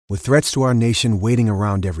With threats to our nation waiting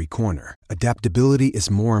around every corner, adaptability is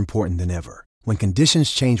more important than ever. When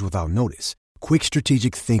conditions change without notice, quick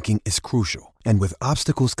strategic thinking is crucial. And with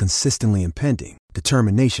obstacles consistently impending,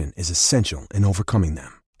 determination is essential in overcoming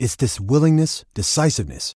them. It's this willingness,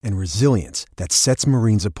 decisiveness, and resilience that sets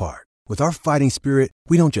Marines apart. With our fighting spirit,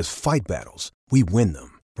 we don't just fight battles, we win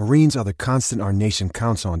them. Marines are the constant our nation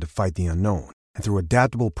counts on to fight the unknown. And through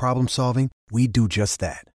adaptable problem solving, we do just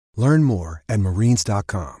that. Learn more at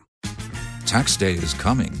marines.com. Tax day is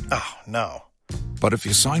coming. Oh, no. But if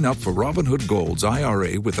you sign up for Robinhood Gold's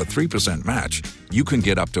IRA with a 3% match, you can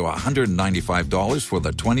get up to $195 for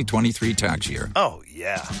the 2023 tax year. Oh,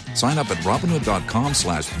 yeah. Sign up at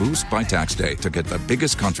Robinhood.com/boost by tax day to get the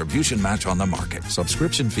biggest contribution match on the market.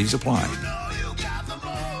 Subscription fees apply.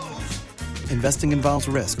 Investing involves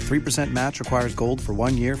risk. 3% match requires gold for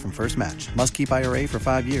 1 year from first match. Must keep IRA for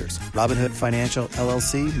 5 years. Robinhood Financial,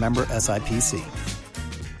 LLC, member SIPC.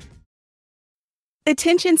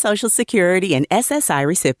 Attention Social Security and SSI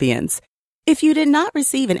recipients. If you did not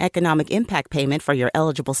receive an economic impact payment for your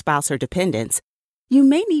eligible spouse or dependents, you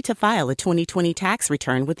may need to file a 2020 tax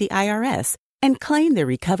return with the IRS and claim the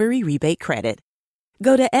recovery rebate credit.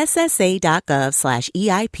 Go to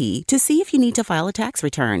ssa.gov/EIP to see if you need to file a tax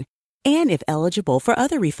return and if eligible for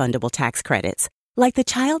other refundable tax credits, like the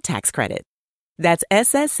child tax credit. That's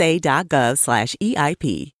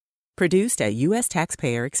ssa.gov/EIP. Produced at U.S.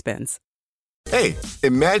 taxpayer expense. Hey,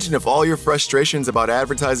 imagine if all your frustrations about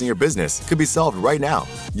advertising your business could be solved right now.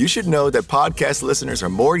 You should know that podcast listeners are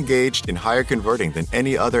more engaged and higher converting than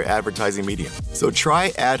any other advertising medium. So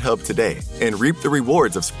try AdHub today and reap the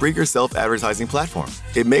rewards of Spreaker's self-advertising platform.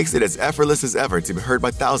 It makes it as effortless as ever to be heard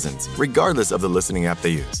by thousands, regardless of the listening app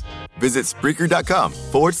they use. Visit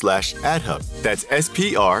Spreaker.com/AdHub. That's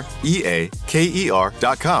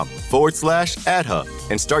SPREAKER.com/AdHub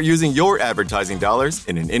and start using your advertising dollars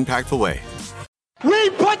in an impactful way.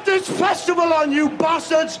 We put this festival on you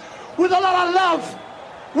bastards with a lot of love.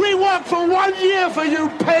 We worked for 1 year for you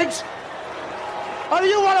pigs. And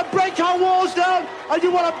you want to break our walls down? And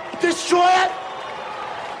you want to destroy it?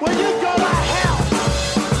 Well, you go to hell.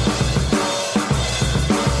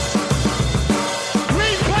 We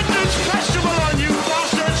put this festival on you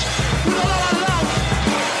bastards with a lot of love.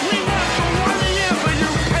 We worked for 1 year for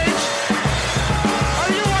you pigs.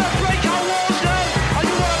 And you want to break our walls down? And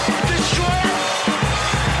you want to destroy it?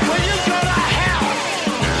 Well, you go to hell.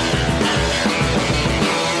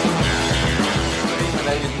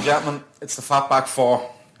 Ladies and gentlemen, it's the Fatback 4.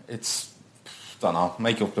 It's, don't know,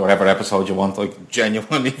 make up whatever episode you want. I've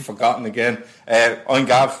genuinely forgotten again. I'm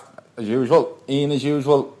Gav, as usual. Ian, as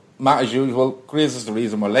usual. Matt, as usual. Chris is the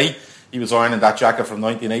reason we're late. He was ironing that jacket from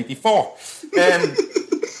 1984.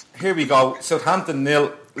 Here we go. Southampton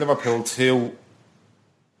 0, Liverpool 2.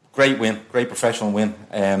 Great win. Great professional win.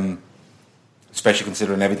 Especially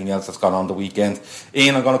considering everything else that's gone on the weekend.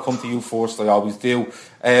 Ian, I'm going to come to you first. I always do.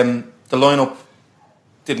 The lineup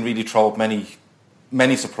didn't really throw up many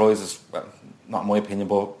surprises. Well, not in my opinion,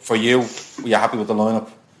 but for you, were you happy with the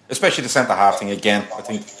lineup? Especially the centre-half thing again. I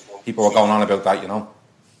think people were going on about that, you know.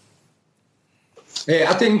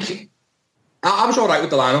 I think I was all right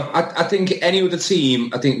with the lineup. I think any other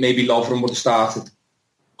team, I think maybe Lovren would have started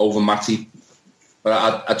over Matty.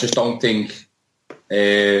 But I just don't think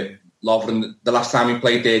Lovren, the last time he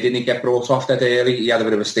played there, didn't he get brought off that early? He had a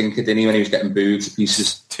bit of a stinker, didn't he, when he was getting booed to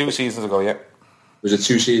pieces? 2 seasons ago, yeah. Was it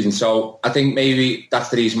 2 seasons? So I think maybe that's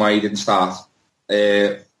the reason why he didn't start.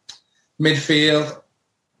 Midfield,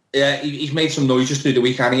 yeah, he's made some noises through the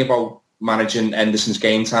week, hasn't he, about managing Henderson's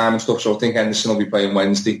game time and stuff, so I think Henderson will be playing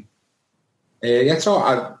Wednesday.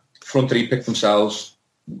 So front three picked themselves.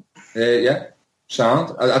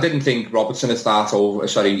 Sound. I didn't think Robertson would start over, I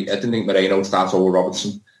didn't think Moreno would start over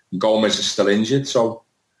Robertson. Gomez is still injured, so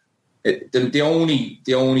the only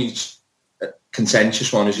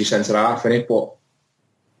contentious one is your centre-half, innit, but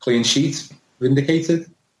clean sheet,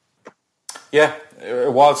 vindicated. Yeah,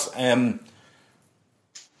 it was. That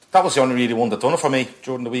was the only really one that done it for me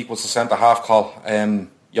during the week was the centre-half call.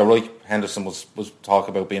 You're right, Henderson was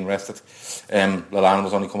talking about being rested. Lallana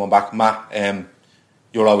was only coming back. Matt,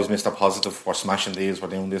 you're always Mr. Positive. We're smashing these, we're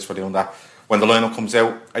doing this, we're doing that. When the lineup comes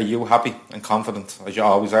out, are you happy and confident, as you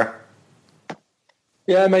always are?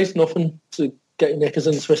 Yeah, mate, nothing to get your knickers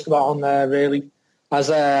and twist about on there, really. As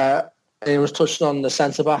Ian was touching on the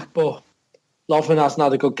centre-back, but Lovren hasn't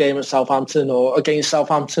had a good game at Southampton or against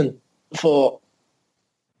Southampton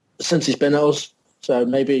since he's been at us. So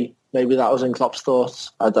maybe that was in Klopp's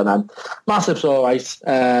thoughts. I don't know. Matip's all right,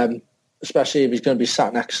 especially if he's going to be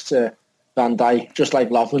sat next to Van Dijk. Just like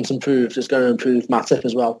Lovren's improved, it's going to improve Matip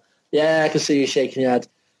as well. Yeah, I can see you shaking your head.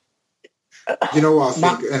 You know what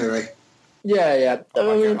I think, anyway. Yeah.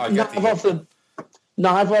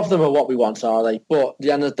 Neither of them are what we want, are they? But at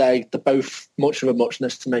the end of the day, they're both much of a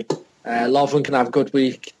muchness to me. Lovren can have a good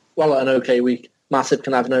week, an okay week. Matip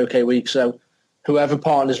can have an okay week. So whoever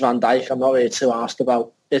partners Van Dijk, I'm not really too asked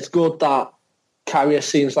about. It's good that Carrier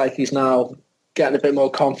seems like he's now getting a bit more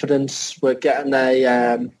confidence. We're getting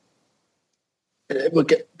a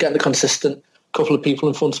consistent couple of people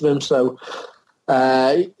in front of him. So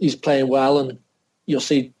he's playing well, and you'll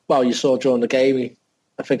see. Well, you saw during the game.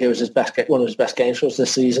 I think it was one of his best games for us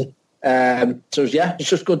this season. So yeah, it's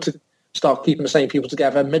just good to start keeping the same people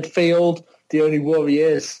together. Midfield, the only worry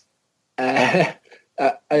is, I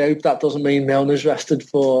hope that doesn't mean Milner's rested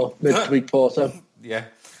for midweek Porto. Yeah.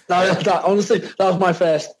 Honestly, that was my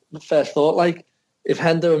first thought. Like, if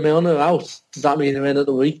Hendo and Milner are out, does that mean they're in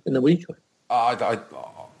the week? I'd like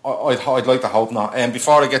to hope not.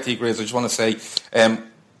 Before I get to you, Grace, I just want to say,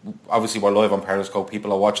 obviously we're live on Periscope.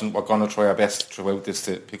 People are watching. We're going to try our best throughout this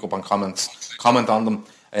to pick up on comments, comment on them,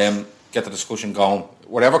 get the discussion going.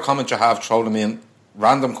 Whatever comment you have, throw them in.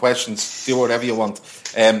 Random questions, do whatever you want.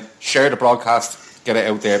 Share the broadcast, get it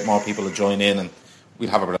out there. More people will join in, and we'll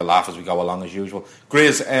have a bit of laugh as we go along as usual.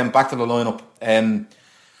 Grizz, back to the lineup.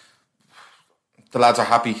 The lads are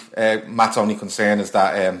happy. Matt's only concern is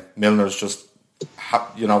that Milner's just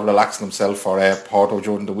relaxing himself for Porto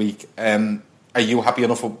during the week. Are you happy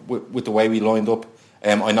enough with the way we lined up?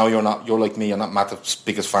 I know you're like me, you're not Matt's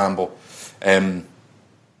biggest fan, but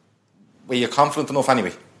were you confident enough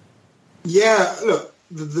anyway? Yeah, look,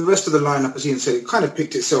 the rest of the lineup, as Ian said, it kind of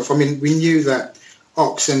picked itself. I mean, we knew that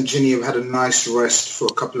Ox and Ginny have had a nice rest for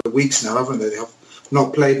a couple of weeks now, haven't they? They have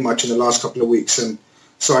not played much in the last couple of weeks, and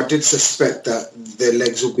so I did suspect that their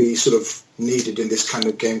legs will be sort of needed in this kind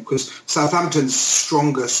of game, because Southampton's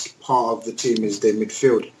strongest part of the team is their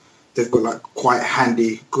midfield. They've got like quite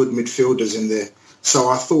handy, good midfielders in there. So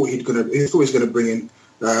I thought he was going to bring in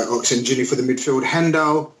Ox and Ginny for the midfield.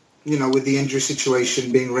 Hendo, with the injury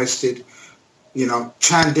situation, being rested.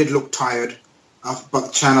 Chan did look tired,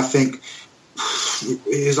 but Chan, I think,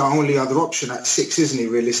 is our only other option at 6, isn't he,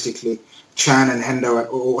 realistically? Chan and Hendo,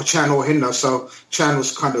 or Chan or Hendo. So Chan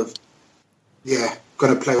was kind of,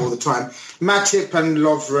 going to play all the time. Matip and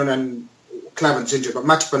Lovren, and Klavan's injured, but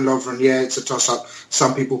Matip and Lovren, it's a toss-up.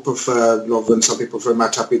 Some people prefer Lovren, some people prefer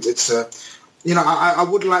Matip. I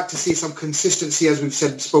would like to see some consistency, as we've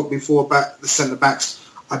spoke before, about the centre-backs.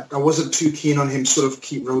 I wasn't too keen on him sort of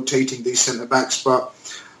keep rotating these centre-backs, but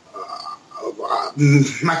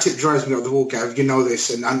Matip drives me up the wall, Gav. You know this,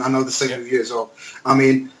 and I know the same of you as well. I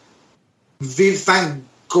mean, thank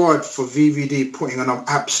God for VVD putting on an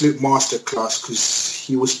absolute masterclass, because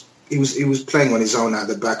he was playing on his own at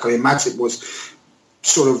the back. I mean, Matip was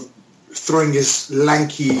sort of throwing his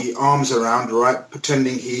lanky arms around, right,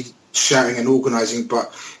 pretending he's shouting and organising, but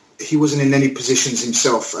he wasn't in any positions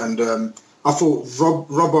himself. And I thought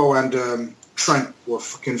Robbo and Trent were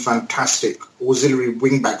fucking fantastic, auxiliary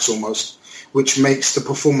wing-backs almost, which makes the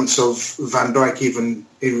performance of Van Dijk even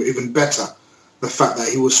better. The fact that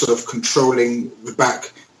he was sort of controlling the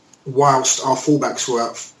back whilst our fullbacks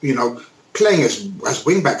were, playing as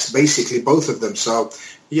wing-backs, basically, both of them. So,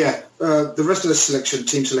 the rest of the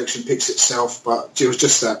team selection picks itself, but it was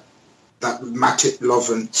just that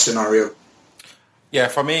Matip-Lovren scenario. Yeah,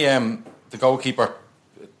 for me, the goalkeeper,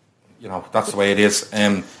 that's the way it is.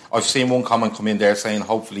 I've seen one comment come in there saying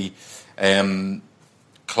hopefully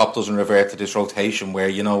Klopp doesn't revert to this rotation where,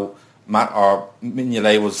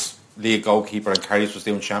 Mignolet was league goalkeeper and Karius was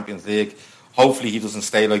doing Champions League. Hopefully he doesn't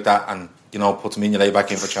stay like that and, puts Mignolet back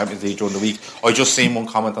in for Champions League during the week. I just seen one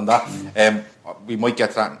comment on that. We might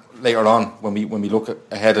get to that later on when we look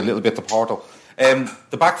ahead a little bit to Porto.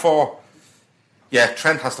 The back four,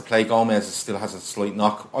 Trent has to play. Gomez still has a slight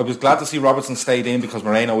knock. I was glad to see Robertson stayed in because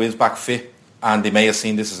Moreno is back fit, and they may have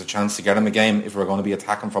seen this as a chance to get him a game if we're going to be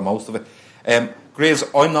attacking for most of it. Graves,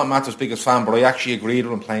 I'm not Matter's biggest fan, but I actually agreed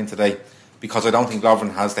with him playing today because I don't think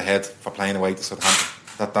Lovren has the head for playing away to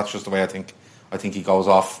Southampton. That's just the way I think. I think he goes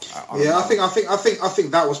off. I think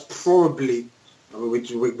that was probably.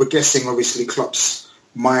 We're guessing, obviously, Klopp's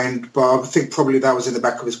mind, but I think probably that was in the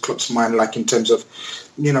back of his Klopp's mind, like in terms of,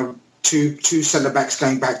 two centre backs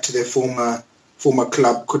going back to their former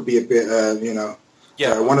club could be a bit,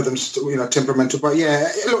 one of them's temperamental. But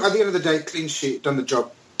look, at the end of the day, clean sheet, done the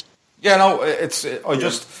job. Yeah, no,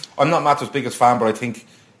 I'm not Matthew's biggest fan, but I think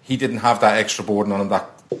he didn't have that extra burden on him that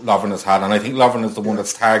Lovren has had, and I think Lovren is the one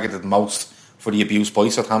that's targeted most for the abuse by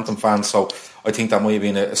Southampton fans. So I think that might have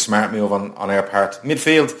been a smart move on our part.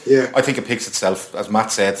 Midfield, I think it picks itself, as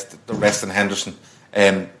Matt said. The rest in Henderson.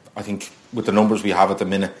 I think with the numbers we have at the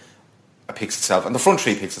minute, picks itself, and the front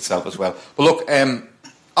three picks itself as well. But look, on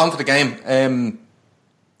to the game.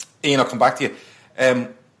 Ian, I'll come back to you.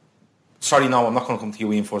 Sorry, no, I'm not going to come to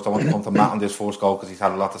you, Ian, first. I want to come to Matt on this first goal because he's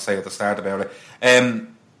had a lot to say at the start about it.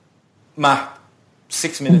 Matt,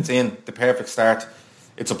 6 minutes in, the perfect start.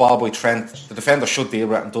 It's a ball by Trent. The defender should deal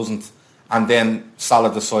with it and doesn't. And then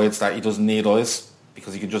Salah decides that he doesn't need eyes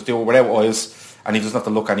because he can just do it without eyes, and he doesn't have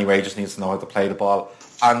to look anywhere. He just needs to know how to play the ball.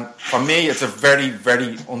 And for me, it's a very,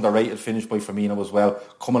 very underrated finish by Firmino as well,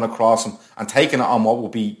 coming across him and taking it on what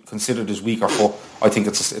would be considered his weaker foot. I think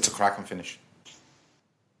it's a cracking finish.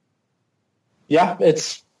 Yeah,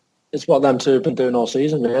 it's what them two have been doing all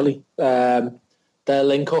season, really. Their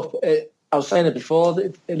link up. I was saying it before.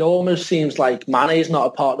 It almost seems like Mane's not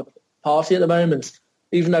a part of the party at the moment,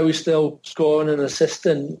 even though he's still scoring and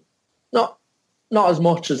assisting. Not as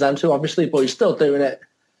much as them two, obviously, but he's still doing it.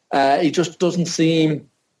 He just doesn't seem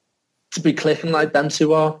to be clicking like them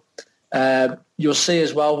two are. You'll see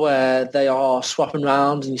as well where they are swapping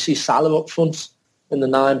round, and you see Salah up front in the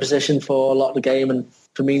 9 position for a lot of the game, and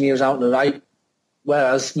Firmino's out on the right,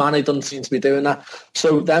 whereas Mane doesn't seem to be doing that.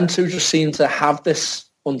 So them two just seem to have this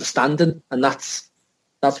understanding, and that's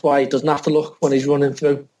why he doesn't have to look when he's running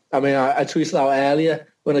through. I mean, I tweeted out earlier,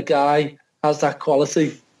 when a guy has that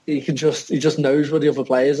quality, he just knows where the other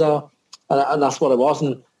players are, and that's what it was.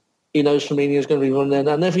 And he knows Firmino's going to be running in,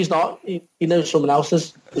 and if he's not, he knows someone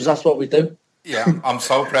else's, because that's what we do. Yeah, I'm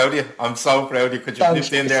so proud of you. I'm so proud of you because you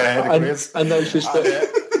nipped in there ahead of Chris. I know she's still.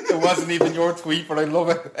 It wasn't even your tweet, but I love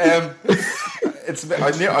it. I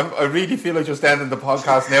really feel like just ending the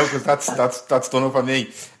podcast now because that's done it for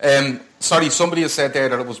me. Sorry, somebody has said there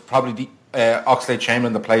that it was probably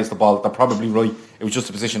Oxlade-Chamberlain that plays the ball. They're probably right. It was just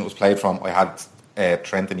the position it was played from. I had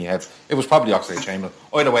Trent in the head. It was probably Oxlade-Chamberlain.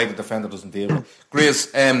 Either way, the defender doesn't deal with it.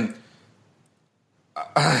 Grizz,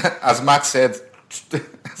 as Matt said,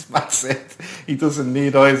 he doesn't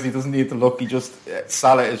need eyes. He doesn't need to look.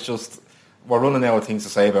 Salah is just. We're running out of things to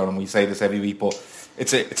say about him. We say this every week, but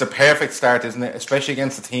it's a perfect start, isn't it? Especially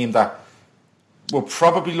against a team that we're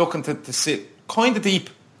probably looking to sit kind of deep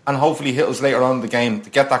and hopefully hit us later on in the game. To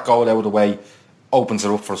get that goal out of the way opens it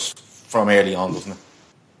up for us from early on, doesn't it?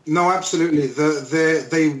 No, absolutely.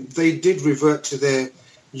 They did revert to their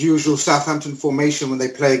usual Southampton formation when they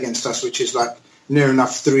play against us, which is like near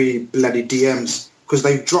enough 3 bloody DMs, because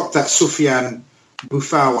they dropped that Soufiane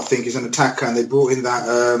Boufal, I think, is an attacker, and they brought in that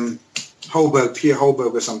Pierre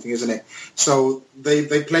Holberg or something, isn't it? So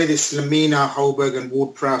they play this Lamina, Holberg and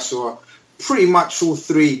Ward-Prowse, who are pretty much all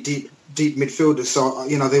 3 deep midfielders. So,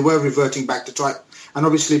 they were reverting back to type. And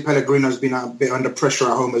obviously Pellegrino's been a bit under pressure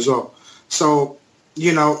at home as well. So,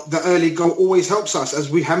 the early goal always helps us.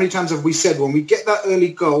 How many times have we said when we get that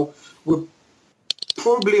early goal, we're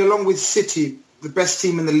probably, along with City, the best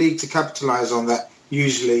team in the league to capitalise on that,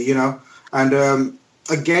 usually, And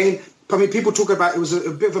again, I mean, people talk about it was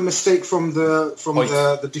a bit of a mistake from the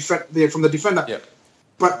defender. Yeah.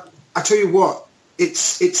 But I tell you what,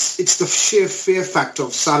 it's the sheer fear factor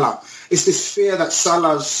of Salah. It's this fear that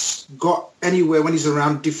Salah's got anywhere when he's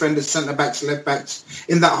around defenders, centre backs, left backs,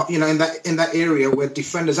 in that area where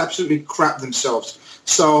defenders absolutely crap themselves.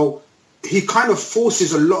 So he kind of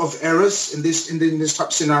forces a lot of errors in this type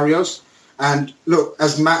of scenarios. And look,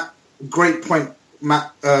 as great point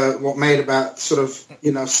Matt made about sort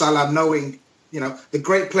of, Salah knowing, the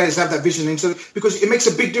great players have that vision into, because it makes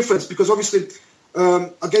a big difference. Because obviously,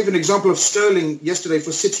 I gave an example of Sterling yesterday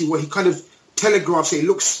for City, where he kind of telegraphs it, he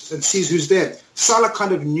looks and sees who's there. Salah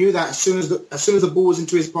kind of knew that as soon as the ball was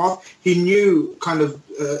into his path, he knew kind of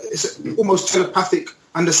it's almost telepathic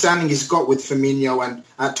understanding he's got with Firmino and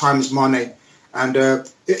at times Mane. And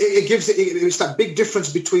it's that big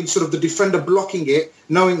difference between sort of the defender blocking it,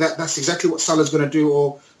 knowing that that's exactly what Salah's going to do,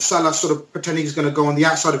 or Salah sort of pretending he's going to go on the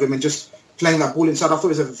outside of him and just playing that ball inside. I thought it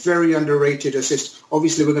was a very underrated assist.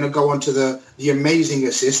 Obviously, we're going to go on to the amazing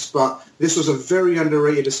assist, but this was a very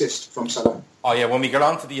underrated assist from Salah. Oh yeah, when we get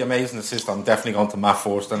on to the amazing assist, I'm definitely going to Matt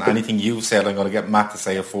first, and anything you said, I'm going to get Matt to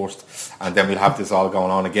say it first, and then we'll have this all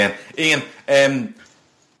going on again. Ian,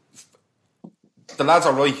 the lads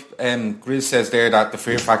are right. Grizz says there that the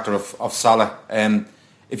fear factor of Salah.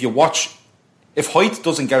 If Hoyt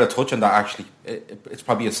doesn't get a touch on that, actually, it's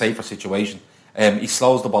probably a safer situation. He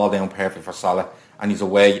slows the ball down perfect for Salah, and he's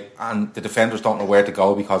away, and the defenders don't know where to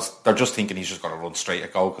go because they're just thinking he's just going to run straight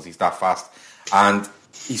at goal because he's that fast. And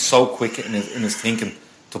he's so quick in his thinking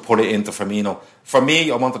to put it into Firmino. For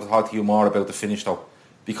me, I wanted to talk to you more about the finish, though,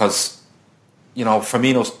 because,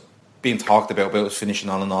 Firmino's being talked about his finishing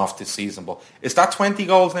on and off this season. But is that 20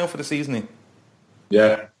 goals now for the season, Ian?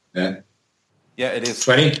 Yeah. Yeah, it is.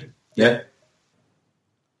 20, yeah.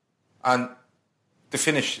 And the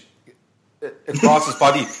finish, across his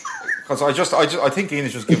body. Because I think Ian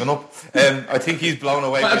has just given up. I think he's blown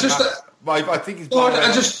away. I think he's blown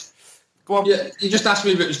away. Go on. Yeah, you just asked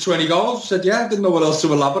me if it was 20 goals. I said, yeah, I didn't know what else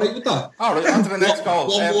to elaborate with that. All right, on to the next goal.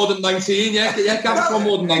 One more than 19, yeah, Gav, one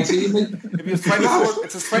more than 19. If he was 24th,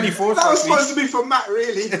 it's his 24th. That was supposed to be for Matt,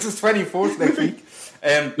 really. It's his 24th next week.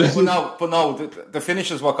 But no, the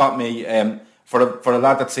finish is what got me. For a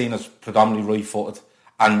lad that's seen as predominantly right-footed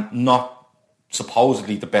and not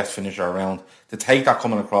supposedly the best finisher around, to take that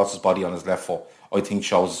coming across his body on his left foot, I think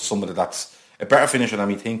shows somebody that's a better finisher than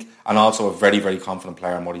we think, and also a very, very confident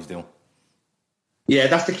player in what he's doing. Yeah,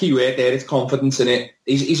 that's the key word there. It's confidence in it.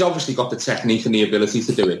 He's obviously got the technique and the ability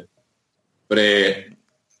to do it. But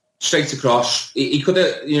straight across, he could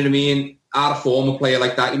have, you know what I mean, out of form a player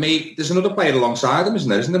like that. There's another player alongside him, isn't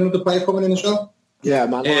there? Isn't there another player coming in as well? Yeah,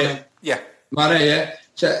 Mane. Mane, yeah.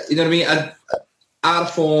 So, you know what I mean? Out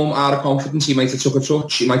of form, out of confidence, he might have took a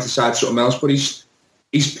touch, he might have tried something else, but he's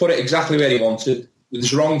put it exactly where he wanted, with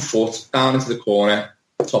his wrong foot, down into the corner,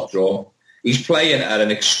 top draw. He's playing at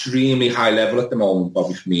an extremely high level at the moment,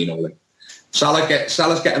 Bobby Firmino.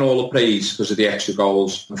 Salah's getting all the praise because of the extra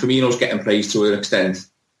goals, and Firmino's getting praise to an extent,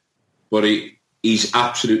 but he's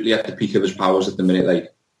absolutely at the peak of his powers at the minute.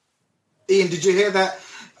 Like, Ian, did you hear that?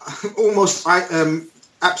 Almost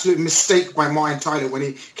absolute mistake by Martin Tyler when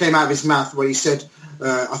he came out of his mouth when he said,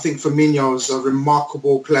 I think Firmino's a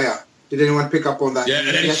remarkable player. Did anyone pick up on that? Yeah, and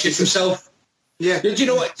then he shit himself. Yeah. Do you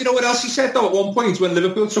know what else he said though? At one point when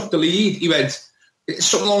Liverpool took the lead, he went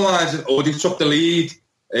something along the lines of, "Oh, they took the lead.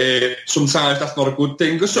 Sometimes that's not a good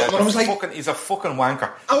thing." Or something. And I was like, "He's a fucking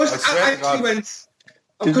wanker." I actually went.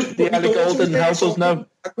 The Ellie Golden help us now.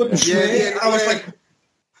 I couldn't swear. I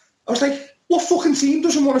was like, what fucking team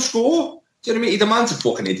doesn't want to score? Do you know what I mean? The man's a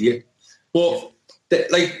fucking idiot. But the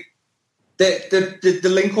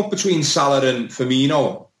link up between Salah and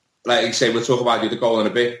Firmino, like you say, we'll talk about the other goal in a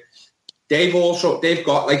bit. They've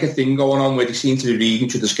got like a thing going on where they seem to be reading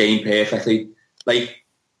each other's game perfectly. Like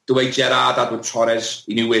the way Gerrard had with Torres,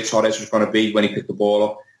 he knew where Torres was going to be when he picked the ball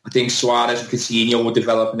up. I think Suarez and Coutinho were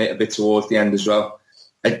developing it a bit towards the end as well.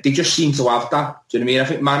 They just seem to have that. Do you know what I mean? I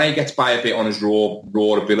think Mane gets by a bit on his raw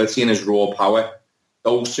ability and his raw power.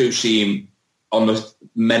 Those two seem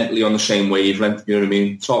mentally on the same wavelength. You know what I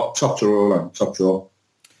mean? Top draw.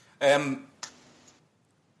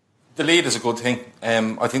 The lead is a good thing.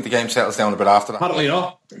 I think the game settles down a bit after that. Apparently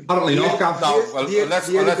not. Unless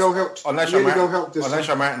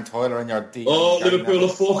you're Martin Tyler and you're deep. Oh, Liverpool are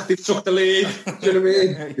fucked. They've took the lead. Do you know what I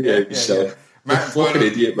mean? Yeah.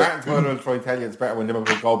 Martin Tyler will try to tell you it's better when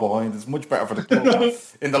Liverpool go behind. It's much better for the club.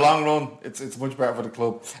 In the long run, it's much better for the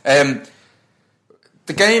club.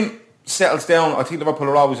 The game settles down. I think Liverpool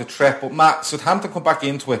are always a threat, but Matt, Southampton come back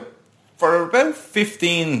into it for about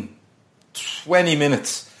 15-20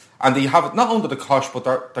 minutes. And they have it not under the cosh, but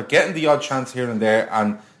they're getting the odd chance here and there.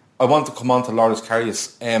 And I want to come on to Loris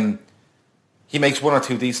Karius. He makes one or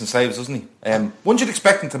two decent saves, doesn't he? One you'd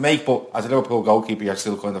expect him to make, but as a Liverpool goalkeeper, you're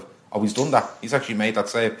still kind of, he's done that. He's actually made that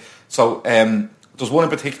save. So there's one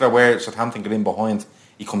in particular where Southampton get in behind.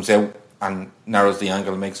 He comes out and narrows the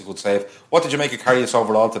angle and makes a good save. What did you make of Karius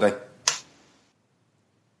overall today? Is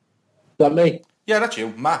that me? Yeah, that's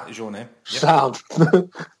you. Matt is your name. Yep. Sound.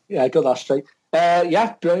 Yeah, I got that straight.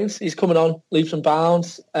 Brilliant. He's coming on leaps and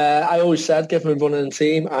bounds. I always said give him a run in the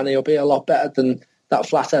team and he'll be a lot better than that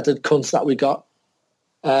flat-headed cunt that we got.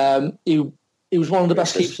 He was one of the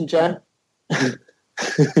best keepers in Germany.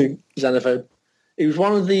 Xenophobe. He was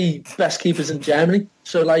one of the best keepers in Germany.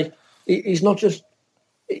 So, like, he's not just...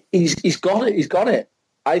 He's got it. He's got it.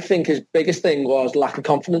 I think his biggest thing was lack of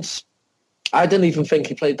confidence. I didn't even think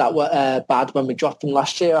he played that bad when we dropped him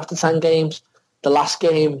last year after 10 games. The last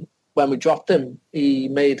game... when we dropped him, he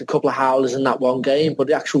made a couple of howlers in that one game, but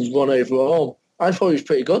the actual run overall, I thought he was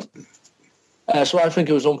pretty good. So I think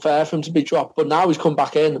it was unfair for him to be dropped. But now he's come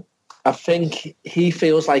back in. I think he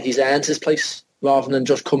feels like he's earned his place rather than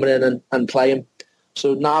just coming in and playing.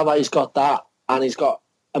 So now that he's got that and he's got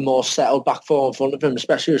a more settled back four in front of him,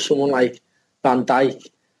 especially with someone like Van Dijk,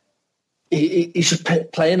 he's just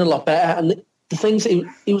playing a lot better. And the things,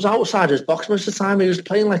 he was outside his box most of the time. He was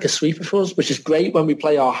playing like a sweeper for us, which is great when we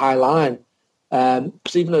play our high line.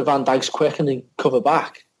 Because even though Van Dijk's quick and he cover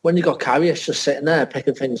back, when you got Karius just sitting there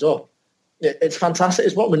picking things up, it's fantastic.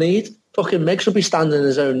 It's what we need. Fucking Miggs will be standing in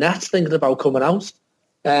his own net thinking about coming out.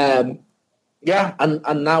 And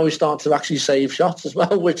now he's starting to actually save shots as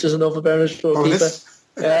well, which is another bonus for a keeper.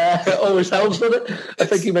 It always helps, doesn't it? I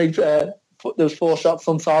think he made those 4 shots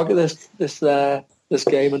on target this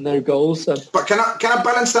game and no goals. So. But can I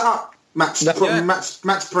balance that up, Max?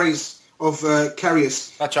 Matt's praise of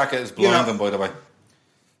Karius. That jacket is blinding, by the way.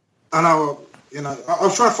 I know. I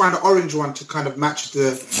was trying to find an orange one to kind of match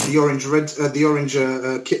the orange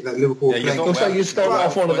kit that Liverpool playing. Looks like you stole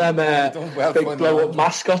off one of them big blow-up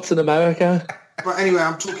mascots in America. But anyway,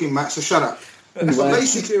 I'm talking Matt, so shut up. So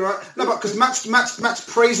basically, right? No, but because Matt's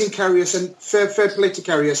praising Karius, and fair play to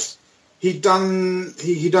Karius. He done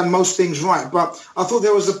most things right, but I thought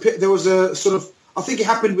there was a sort of, I think it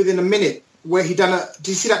happened within a minute where he done did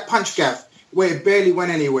you see that punch, Gav, where it barely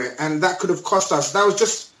went anywhere, and that could have cost us. That was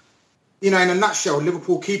just, in a nutshell,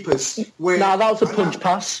 Liverpool keepers. Where that was a punch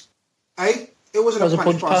pass. It wasn't a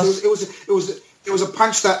punch pass. It was a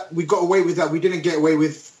punch that we got away with that we didn't get away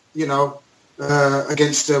with,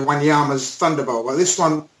 against Wanyama's Thunderbolt. But this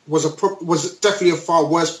one was definitely a far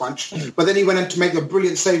worse punch. But then he went in to make a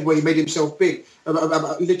brilliant save where he made himself big,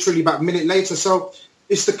 literally about a minute later. So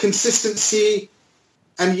it's the consistency,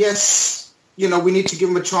 and yes, we need to give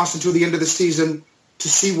him a chance until the end of the season to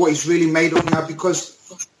see what he's really made of now, because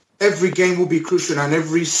every game will be crucial and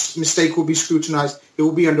every mistake will be scrutinised. It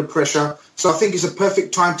will be under pressure. So I think it's a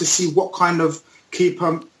perfect time to see what kind of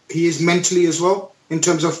keeper he is mentally as well, in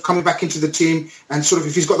terms of coming back into the team and sort of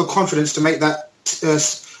if he's got the confidence to make that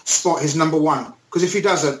spot his number one. Because if he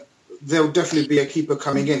doesn't, there'll definitely be a keeper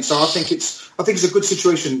coming in. So I think it's a good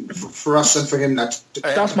situation for us and for him.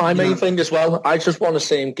 That's my main thing as well. I just want to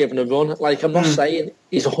see him given a run. Like, I'm not saying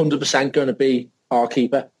he's 100% going to be our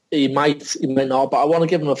keeper. He might not, but I want to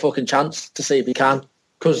give him a fucking chance to see if he can.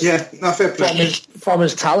 Because fair play. From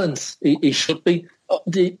his talents, he should be.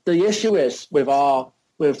 The issue is with our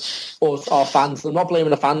fans. I'm not blaming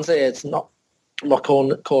the fans here. It's not. I'm not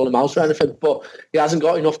calling him out or anything, but he hasn't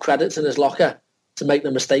got enough credits in his locker to make the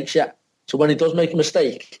mistakes yet. So when he does make a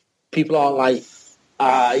mistake, people aren't like,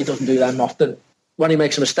 he doesn't do them often. When he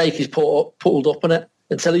makes a mistake, he's pulled up on it.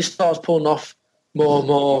 Until he starts pulling off more and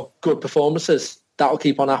more good performances, that'll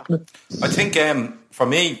keep on happening. I think for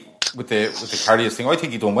me, with the Karius thing, I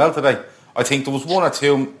think he done well today. I think there was one or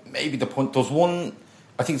two, maybe the punch. There was one,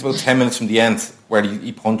 I think it's about 10 minutes from the end, where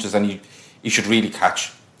he punches and he should really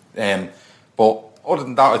catch. But other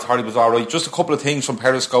than that, I thought he was all right. Just a couple of things from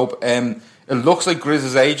Periscope. It looks like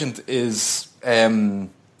Grizz's agent is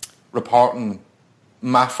reporting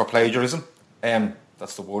Matt for plagiarism.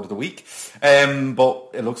 That's the word of the week. But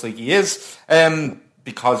it looks like he is,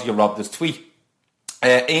 because you robbed his tweet.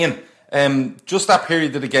 Ian, just that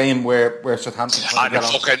period of the game where Southampton... And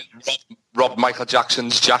fucking robbed Michael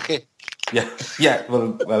Jackson's jacket. Yeah.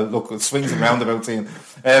 Well, look, it swings and roundabouts, Ian.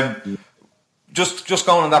 Just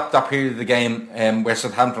going on that period of the game where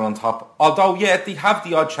Southampton on top. Although, they have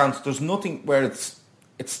the odd chance. There's nothing where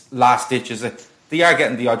it's last ditch, is it? They are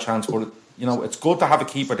getting the odd chance, but it's good to have a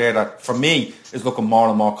keeper there that, for me, is looking more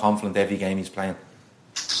and more confident every game he's playing.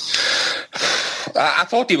 I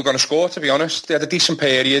thought they were going to score, to be honest. They had a decent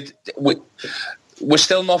period. We're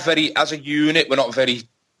still not very, as a unit, we're not very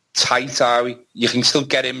tight, are we? You can still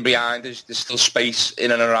get in behind us. There's still space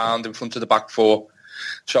in and around in front of the back four.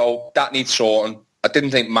 So that needs sorting. I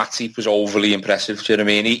didn't think Matip was overly impressive, do you know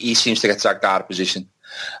what I mean? He seems to get dragged out of position.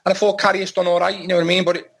 And I thought Karius done all right, you know what I mean?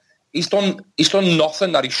 But he's done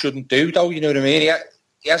nothing that he shouldn't do, though, you know what I mean?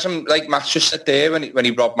 He hasn't, like Matt just said there when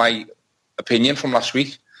he robbed my opinion from last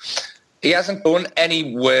week, he hasn't done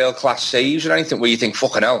any world-class saves or anything where you think,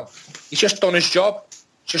 fucking hell. He's just done his job.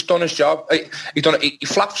 He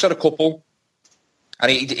flaps at a couple,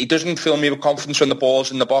 and he doesn't fill me with confidence when the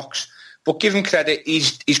ball's in the box. But give him credit,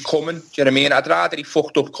 he's coming. Do you know what I mean? I'd rather he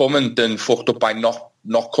fucked up coming than fucked up by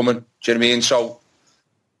not coming. Do you know what I mean? So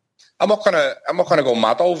I'm not gonna go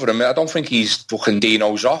mad over him. I don't think he's fucking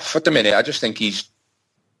Dino's off at the minute. I just think he's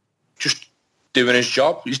just doing his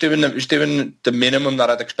job. He's doing the minimum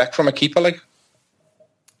that I'd expect from a keeper, like.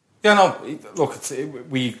 Yeah, no. Look,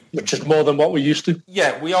 which is more than what we used to.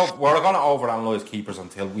 Yeah, we're going to overanalyze keepers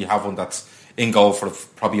until we have one that's in goal for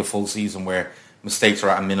probably a full season where mistakes are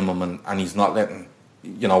at a minimum and he's not letting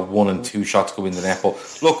 1 and 2 shots go in the net.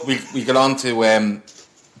 But look, we get on to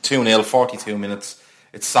 2-0, 42 minutes.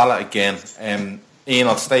 It's Salah again. Ian,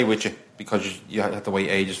 I'll stay with you because you had to wait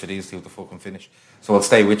ages for these two to fucking finish. So I'll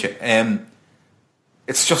stay with you.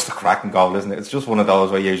 It's just a cracking goal, isn't it? It's just one of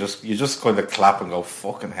those where you just kind of clap and go,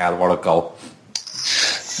 fucking hell, what a goal.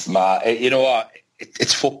 You know what?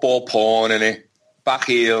 It's football porn, innit? Back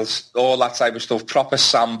heels, all that type of stuff. Proper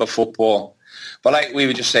Samba football. But like we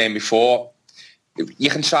were just saying before, you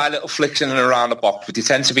can try little flicks in and around the box, but they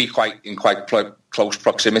tend to be quite close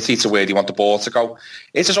proximity to where you want the ball to go.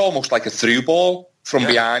 It is almost like a through ball from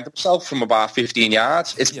behind himself, from about 15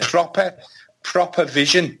 yards. It's proper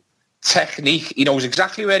vision. Technique, he knows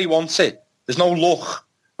exactly where he wants it. There's no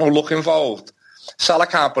luck involved. Salah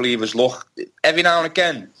can't believe his luck. Every now and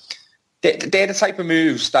again, they're the type of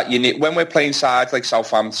moves that you need when we're playing sides like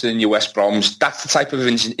Southampton, your West Broms. That's the type of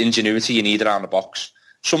ingenuity you need around the box.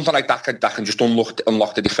 Something like that can just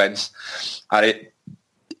unlock the defence, and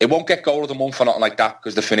it won't get goal of the month or nothing like that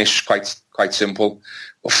because the finish is quite simple.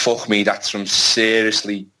 But fuck me, that's some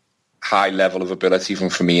seriously high level of ability from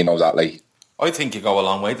Firmino. That like, I think you go a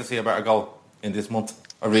long way to see a better goal in this month.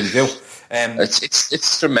 I really do.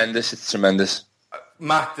 It's tremendous. It's tremendous.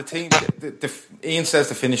 Matt, the thing, Ian says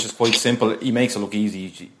the finish is quite simple. He makes it look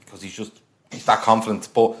easy because he's that confident.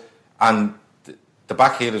 And the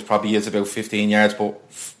back heel probably is about 15 yards, but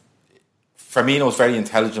Firmino's very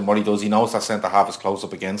intelligent what he does. He knows that centre half is close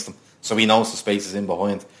up against him, so he knows the space is in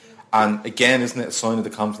behind. And again, isn't it a sign of the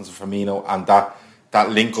confidence of Firmino and that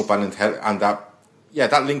link up and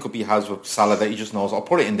that link up he has with Salah that he just knows, I'll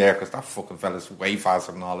put it in there because that fucking fella's way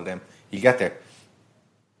faster than all of them. He'll get there.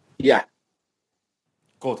 Yeah.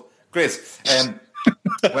 Good. Grizz,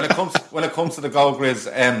 when it comes to the goal, Grizz,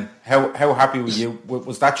 how happy were you?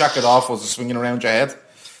 Was that jacket off? Was it swinging around your head?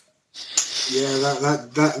 Yeah,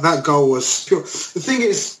 that goal was pure. The thing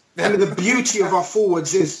is, I mean, the beauty of our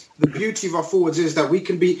forwards is that we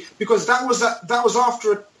can be, because that was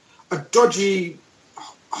after a dodgy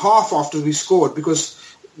half after we scored,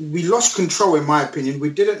 because we lost control, in my opinion.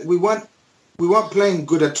 We weren't playing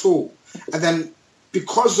good at all, and then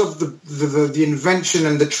because of the invention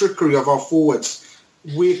and the trickery of our forwards,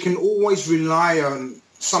 we can always rely on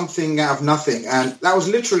something out of nothing, and that was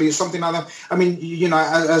literally something like that. I mean, you know,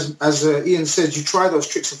 as Ian says, you try those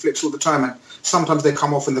tricks and flicks all the time, and sometimes they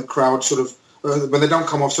come off, and the crowd sort of when they don't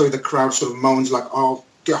come off, the crowd sort of moans like, "Oh,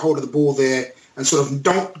 get hold of the ball there," and sort of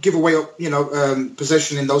don't give away,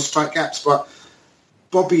 possession in those tight gaps. But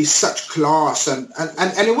Bobby's such class, and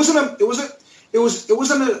it wasn't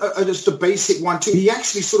just a basic 1-2. He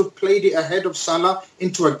actually sort of played it ahead of Salah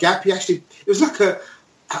into a gap. It was like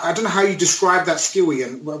I don't know how you describe that skill,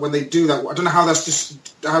 Ian, when they do that. I don't know how that's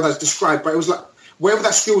described, but it was like, whatever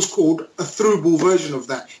that skill is called, a through ball version of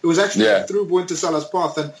that. It was actually a through ball into Salah's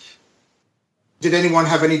path. And did anyone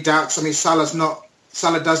have any doubts? I mean, Salah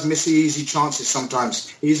does miss easy chances sometimes.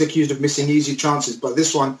 He's accused of missing easy chances, but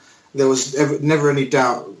this one, there was never any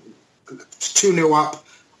doubt. 2-0 up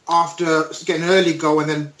after getting an early goal and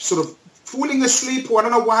then sort of falling asleep, or I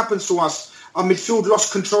don't know what happens to us. Our midfield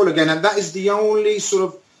lost control again, and that is the only sort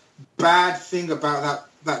of bad thing about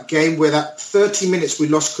that game, where that 30 minutes we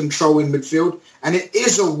lost control in midfield, and it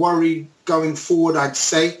is a worry going forward, I'd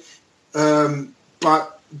say.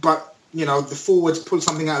 But you know, the forwards pull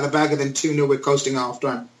something out of the bag, and then 2-0 we're coasting at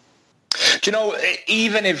half-time. Do you know,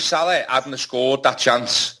 even if Salah hadn't scored that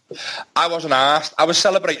chance, I wasn't arsed. I was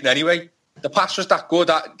celebrating anyway. The pass was that good.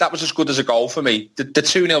 That was as good as a goal for me. The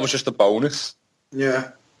 2-0 was just a bonus.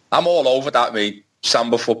 Yeah. I'm all over that, mate.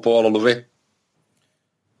 Samba football, I love it.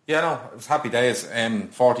 Yeah, no, it was happy days.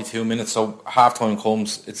 42 minutes, so half-time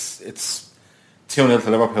comes. It's 2-0 to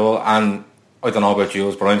Liverpool, and I don't know about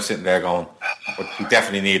you, but I'm sitting there going, but we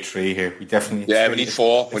definitely need 3 here. We need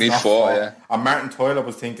 4. We need 4, yeah. And Martin Tyler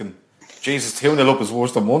was thinking, Jesus, 2-0 up is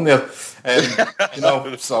worse than 1-0. You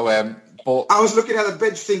know, so... but I was looking at the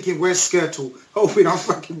bench thinking, where's Skirtle? Hoping I'll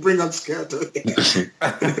fucking bring on Skirtle.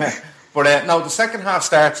 But no, the second half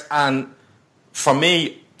starts, and for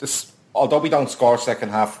me, although we don't score second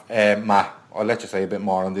half, Matt, I'll let you say a bit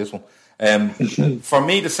more on this one. For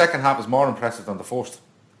me, the second half is more impressive than the first.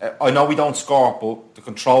 I know we don't score, but the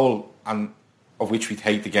control of which we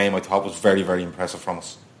take the game, I thought was very, very impressive from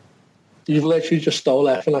us. You've literally just stole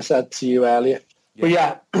everything I said to you earlier. Yeah. But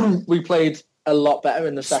yeah, we played a lot better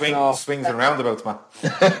in the second half. Swings and roundabouts, man.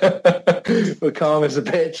 We're calm as a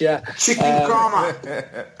bitch, yeah. Chicken karma.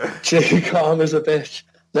 Chicken calm as a bitch.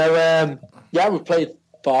 No, yeah, we played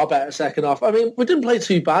far better second half. I mean, we didn't play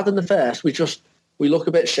too bad in the first. We look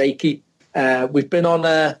a bit shaky. We've been on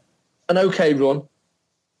an okay run.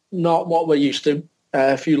 Not what we're used to.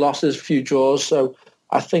 A few losses, a few draws. So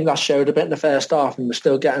I think that showed a bit in the first half, and we're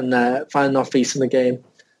still getting finding our feet in the game.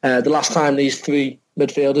 The last time these 3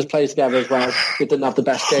 midfielders played together as well, we didn't have the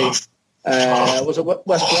best game. Was it West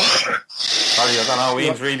Brom? Sorry, I don't know.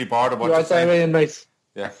 Ian's really bored about what you're saying. Ian, mate.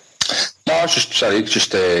 Yeah. No, I was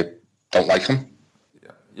just don't like him.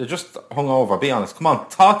 Yeah. You're just hungover, be honest. Come on,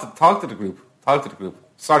 talk to the group. Talk to the group.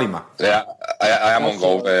 Sorry, Matt. Yeah, I am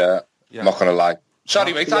hungover. I'm not going to lie.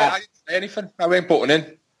 Sorry, mate. I didn't say anything. I ain't putting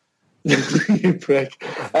in. You prick.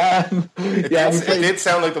 It did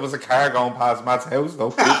sound like there was a car going past Matt's house,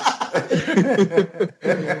 though.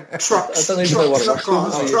 Trucks. I don't even know what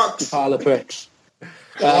trucks. Pile of pricks.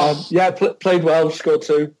 Played well, scored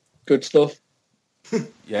 2. Good stuff.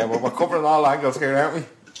 Yeah, well, we're covering all angles here, aren't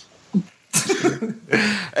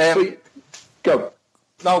we? Go.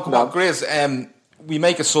 No, come on, Grizz. We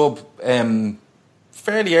make a sub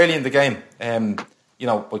fairly early in the game,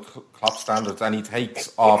 by Klopp standards, and he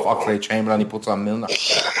takes off Oxlade-Chamberlain and he puts on Milner.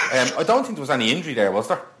 I don't think there was any injury there, was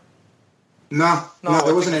there? No,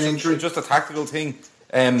 there wasn't an injury. Just a tactical thing.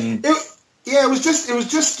 It was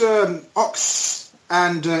just Ox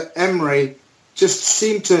and Emre just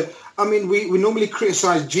seemed to. I mean, we normally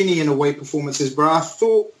criticise Gini in away performances, but I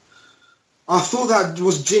thought that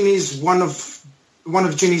was Gini's one of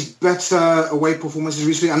Gini's better away performances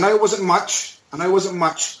recently. I know it wasn't much,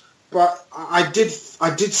 but I did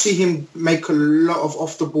see him make a lot of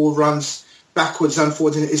off the ball runs backwards and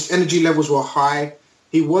forwards, and his energy levels were high.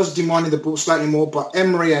 He was demanding the ball slightly more, but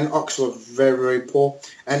Emre and Ox were very, very poor.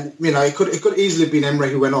 And, it could easily have been Emre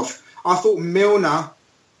who went off. I thought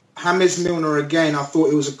James Milner again, I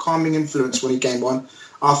thought it was a calming influence when he came on.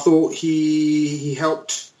 I thought he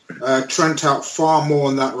helped Trent out far more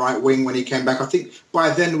on that right wing when he came back. I think by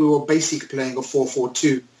then we were basically playing a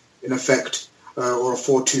 4-4-2 in effect, or a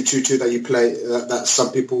 4-2-2-2 that you play, that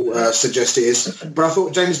some people suggest it is. But I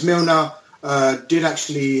thought James Milner did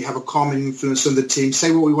actually have a calming influence on the team.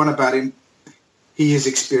 Say what we want about him, he is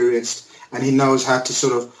experienced and he knows how to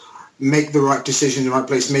sort of make the right decision in the right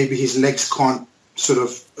place. Maybe his legs can't sort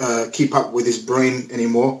of keep up with his brain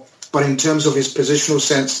anymore, but in terms of his positional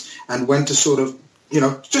sense and when to sort of,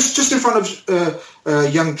 just in front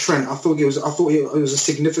of young Trent, I thought it was a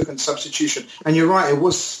significant substitution. And you're right, it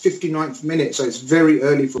was 59th minute, so it's very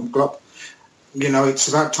early from Klopp. It's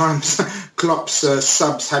about time Klopp's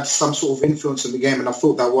subs had some sort of influence in the game, and I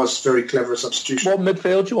thought that was very clever substitution. What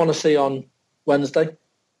midfield do you want to see on Wednesday?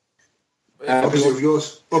 Opposite of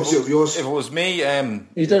yours. If it was me,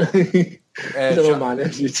 you don't mind.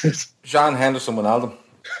 Jean Henderson Wijnaldum.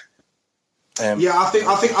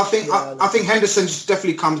 I think Henderson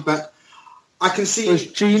definitely comes back. I can see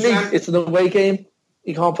Gini. It's an away game.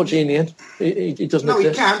 You can't put Gini in. He doesn't. No, he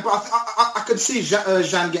can. But I could see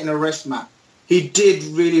Jean getting a rest, Matt. He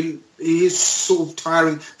is sort of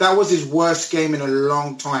tiring. That was his worst game in a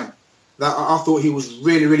long time. I thought he was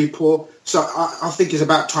really, really poor. So I think it's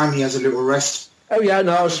about time he has a little rest. Oh yeah,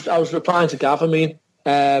 no, I was replying to Gav. I mean,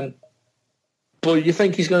 but you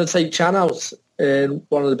think he's going to take Chan out in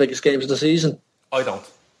one of the biggest games of the season? I don't.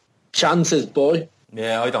 Chan's his boy.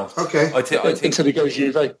 Yeah, I don't. Okay. I think until he goes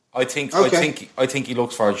Juve. I think he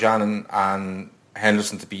looks for Jan and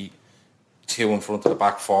Henderson to be two in front of the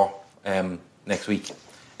back four next week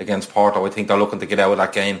against Porto. I think they're looking to get out of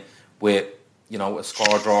that game with a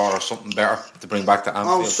score draw or something better to bring back to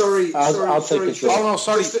Anfield. Oh, sorry. I'll take it. Oh no,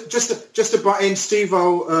 sorry. Just to butt in,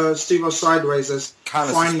 Steve-O Sideways has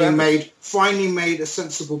finally made a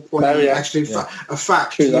sensible point. Oh, yeah. Actually, yeah. A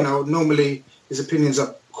fact. Normally his opinions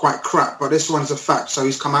are quite crap, but this one's a fact. So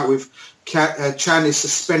he's come out with Chan is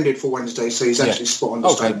suspended for Wednesday, so he's actually spot on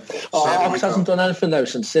this time. Ox hasn't done anything though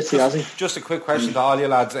since City, has he? Just a quick question to all you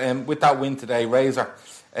lads. With that win today, Razor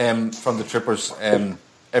from the Trippers,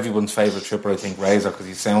 everyone's favourite Tripper, I think, Razor, because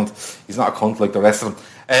he's not a cunt like the rest of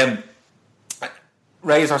them.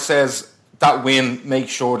 Razor says that win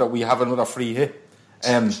makes sure that we have another free hit.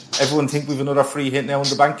 Everyone think we've another free hit now in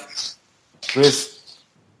the bank? Grizz,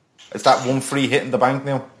 is that one free hit in the bank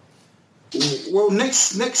now? Well,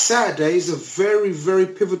 next Saturday is a very, very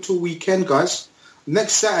pivotal weekend, guys.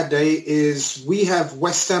 Next Saturday we have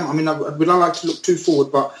West Ham. I mean, we don't like to look too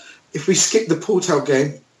forward, but if we skip the Porto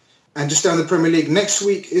game and just down the Premier League, next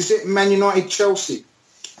week is it Man United Chelsea,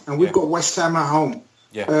 and we've got West Ham at home.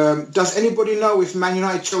 Yeah. Does anybody know if Man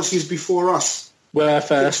United Chelsea is before us? We're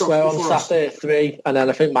first. We're on Saturday at 3, and then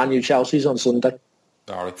I think Man U Chelsea's on Sunday.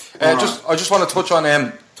 All right. I just want to touch on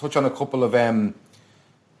a couple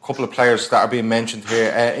of players that are being mentioned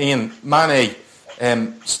here. Ian, Mane,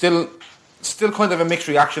 still kind of a mixed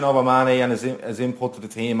reaction over Mane and his input to the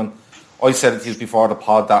team. And I said it to you before the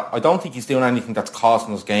pod that I don't think he's doing anything that's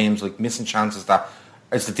costing us games, like missing chances that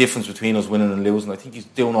is the difference between us winning and losing. I think he's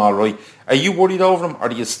doing all right. Are you worried over him, or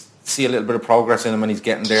do you see a little bit of progress in him and he's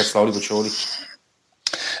getting there slowly but surely?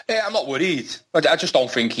 Yeah, I'm not worried. I just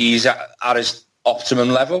don't think he's at his optimum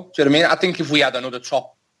level. Do you know what I mean? I think if we had another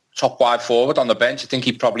top wide forward on the bench, I think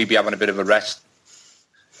he'd probably be having a bit of a rest,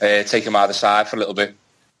 take him out of the side for a little bit.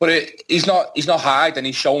 But he's not hiding.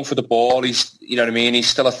 He's showing for the ball. He's, you know what I mean? He's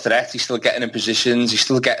still a threat. He's still getting in positions. He's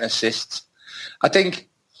still getting assists. I think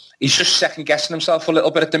he's just second guessing himself a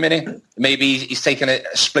little bit at the minute. Maybe he's taking a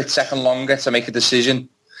split second longer to make a decision.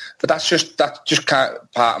 But that's just part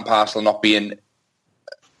and parcel of not being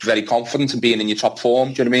very confident and being in your top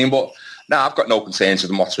form. Do you know what I mean? But no, I've got no concerns with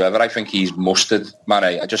him whatsoever. I think he's mustard,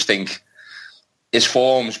 Mane. I just think his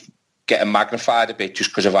form's getting magnified a bit just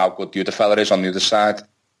because of how good the other fella is on the other side.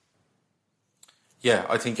 Yeah,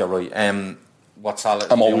 I think you're right. What Salah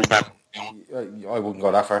I'm always I wouldn't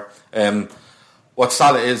go that far. What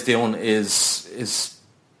Salah is doing is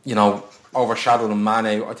overshadowing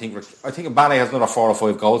Mane. I think Mane has another 4 or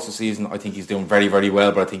 5 goals this season. I think he's doing very, very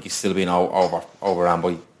well, but I think he's still being overrun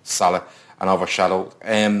by Salah and overshadowed.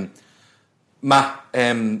 Mane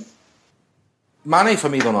for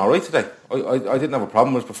me done all right today. I didn't have a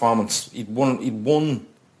problem with his performance. He'd won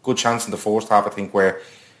good chance in the first half, I think, where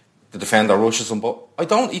the defender rushes him, but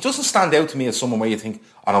he doesn't stand out to me as someone where you think,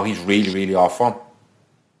 oh no, he's really, really off form.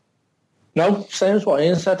 No, same as what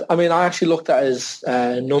Ian said. I mean, I actually looked at his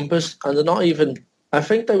numbers, and they're not even, I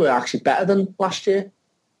think they were actually better than last year.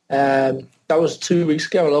 That was 2 weeks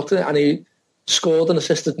ago. I looked at it, and he scored and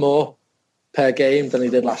assisted more per game than he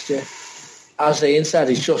did last year. As Ian said,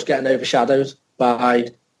 he's just getting overshadowed by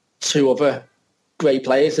 2 other great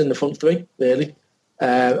players in the front 3, really.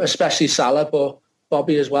 Especially Salah, but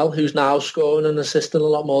Bobby as well, who's now scoring and assisting a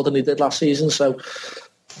lot more than he did last season. So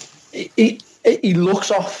he looks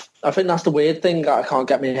off. I think that's the weird thing that I can't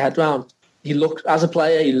get my head around. As a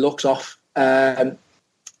player, he looks off.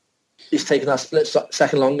 He's taking that split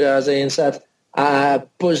second longer, as Ian said. But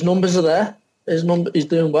his numbers are there. He's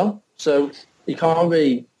doing well. So you can't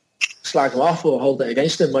really slag him off or hold it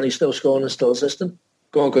against him when he's still scoring and still assisting.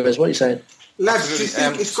 Go on, Grizz, what are you saying? Lads, do you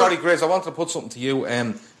think sorry, Grizz, I wanted to put something to you.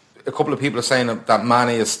 A couple of people are saying that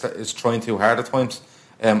Mane is trying too hard at times.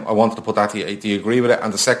 I wanted to put that to you. Do you agree with it?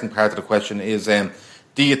 And the second part of the question is,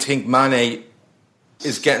 do you think Mane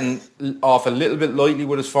is getting off a little bit lightly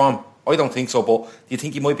with his form? I don't think so, but do you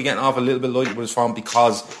think he might be getting off a little bit lightly with his form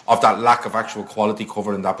because of that lack of actual quality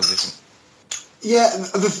cover in that position? Yeah,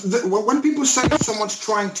 when people say someone's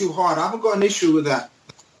trying too hard, I haven't got an issue with that.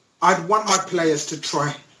 I'd want my players to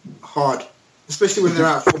try hard, especially when they're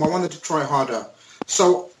out of form. I want them to try harder.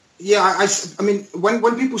 So, yeah, I mean,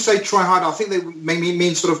 when people say try harder, I think they may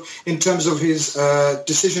mean sort of in terms of his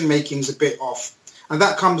decision-making is a bit off. And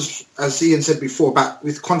that comes, as Ian said before, back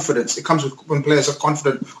with confidence. It comes with when players are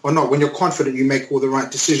confident or not. When you're confident, you make all the right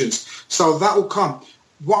decisions. So that will come.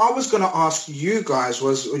 What I was going to ask you guys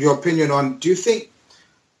was your opinion on, do you think,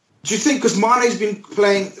 because Mane's been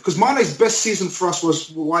playing, because Mane's best season for us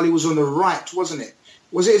was while he was on the right, wasn't it?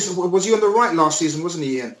 Was he on the right last season, wasn't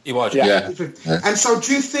he, Ian? He was, yeah. And so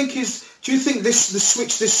do you think the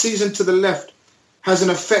switch this season to the left has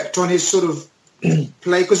an effect on his sort of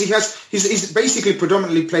play? Because he's basically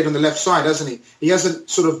predominantly played on the left side, hasn't he? He hasn't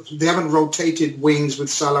they haven't rotated wings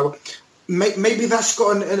with Salah. Maybe that's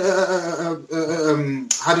got had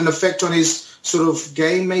an effect on his sort of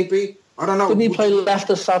game, maybe. I don't know. Didn't he play left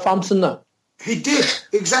at Southampton, though? He did,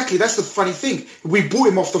 exactly. That's the funny thing. We bought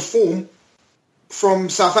him off the form from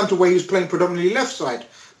Southampton where he was playing predominantly left side.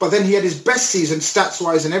 But then he had his best season,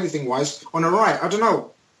 stats-wise and everything-wise, on the right. I don't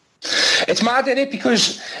know. It's mad, isn't it?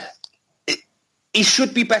 Because he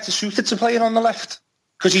should be better suited to playing on the left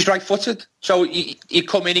because he's right-footed. So he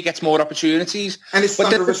come in, he gets more opportunities. And it's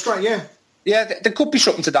under restraint, yeah. Yeah, there could be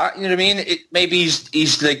something to that. You know what I mean? Maybe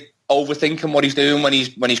he's like overthinking what he's doing when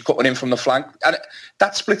he's cutting in from the flank. And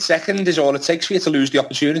that split second is all it takes for you to lose the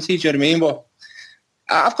opportunity. Do you know what I mean? But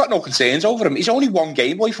I've got no concerns over him. He's only one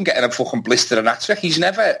game away from getting a fucking blister and hat trick. He's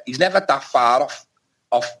never that far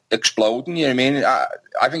off exploding. You know what I mean? I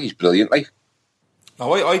think he's brilliant. Like,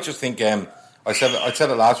 no, I just think I said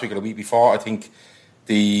it last week or the week before. I think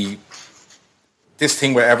this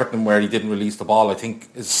thing with Everton where he didn't release the ball, I think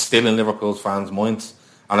is still in Liverpool's fans' minds,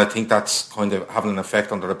 and I think that's kind of having an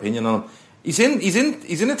effect on their opinion on him. He's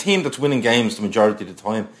in a team that's winning games the majority of the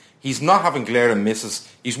time. He's not having glaring misses.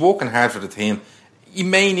 He's working hard for the team. He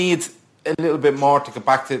may need a little bit more to get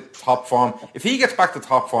back to top form. If he gets back to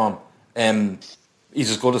top form,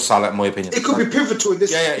 he's as good as Salah, in my opinion. It could be pivotal in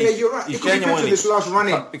this. Yeah, you're right. It could be pivotal in this last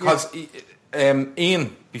running. Because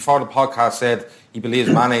Ian, before the podcast, said he believes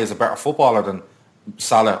Mane is a better footballer than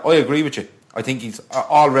Salah. I agree with you. I think he's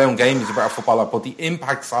all-round game. He's a better footballer, but the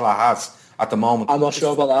impact Salah has at the moment, I'm not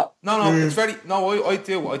sure about that. No, it's very. No, I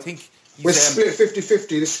do. I think we're split 50-50.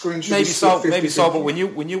 The screen should maybe be so. 50-50. Maybe so. But when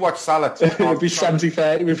you watch Salah, it would be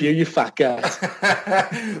 70-30 with you fat guy.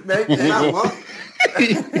 That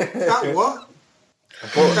what?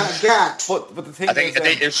 But the thing I think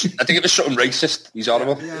it was something racist. He's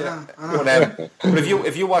horrible. Yeah. But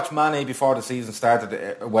if you watch Mane before the season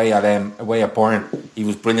started away at Bayern, he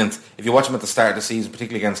was brilliant. If you watch him at the start of the season,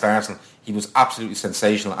 particularly against Arsenal, he was absolutely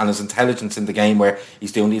sensational. And his intelligence in the game, where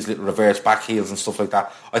he's doing these little reverse back heels and stuff like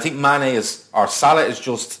that, I think Salah is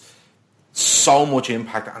just so much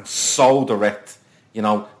impact and so direct. You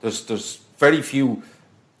know, there's very few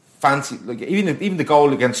fancy. Like even the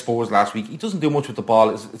goal against Spurs last week, he doesn't do much with the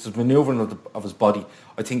ball. It's his manoeuvring of his body.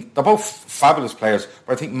 I think they're both fabulous players,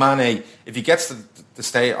 but I think Mane, if he gets the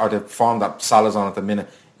state or the form that Salah's on at the minute,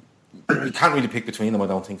 you can't really pick between them. I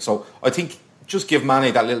don't think so. I think just give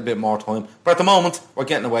Mane that little bit more time. But at the moment, we're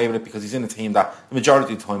getting away with it because he's in a team that the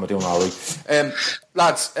majority of the time are doing all right.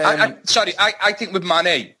 Lads, I think with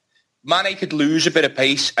Mane could lose a bit of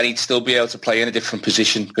pace and he'd still be able to play in a different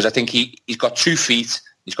position because I think he's got 2 feet,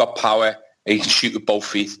 he's got power, and he can shoot with both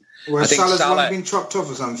feet. Well, Salah's been chopped off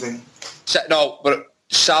or something. No, but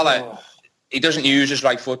Salah, he doesn't use his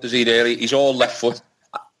right foot, does he? Really, he's all left foot,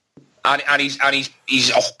 and he's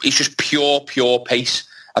just pure pace.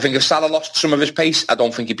 I think if Salah lost some of his pace, I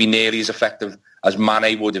don't think he'd be nearly as effective as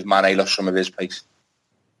Mane would if Mane lost some of his pace.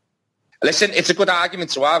 Listen, it's a good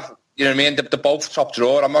argument to have. You know what I mean? They're both top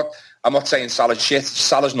drawer. I'm not saying Salah's shit.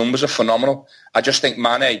 Salah's numbers are phenomenal. I just think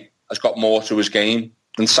Mane has got more to his game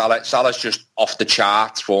than Salah. Salah's just off the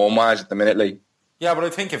charts form-wise at the minute, Lee. Yeah, but I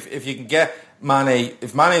think if you can get Mane,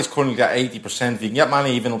 if Mane is currently at 80%, if you can get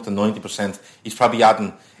Mane even up to 90%, he's probably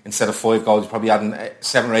adding, instead of 5 goals, he's probably adding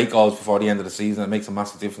 7 or 8 goals before the end of the season. It makes a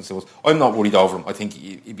massive difference to us. I'm not worried over him. I think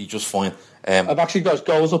he'd be just fine. I've actually got his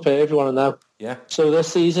goals up here if you want to know. Yeah. So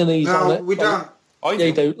this season he's on it. No, we don't. Yeah,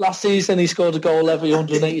 you do. Last season he scored a goal every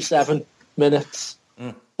 187 minutes.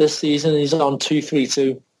 This season he's on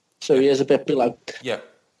 232. So he is a bit below. Yeah.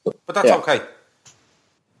 But that's okay. You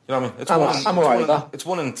know what I mean? I'm alright with that. It's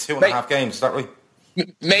 1 in 2.5 games, is that right?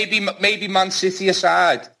 Maybe Man City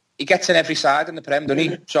aside, he gets in every side in the Prem, doesn't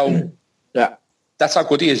he? So yeah, that's how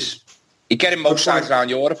good he is. He get in most sides around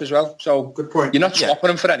Europe as well. So good point. You're not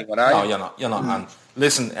swapping him for anyone, are you? No, you're not. And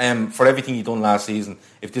listen, for everything he done last season,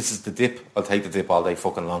 if this is the dip, I'll take the dip all day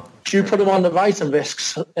fucking long. Do you put him on the right and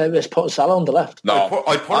risk putting Salah on the left? No,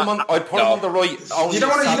 I'd put him on the right. You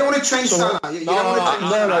don't want to change Salah.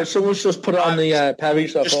 No. Someone's just put it on the Perry.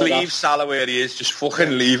 Just leave Salah where he is. Just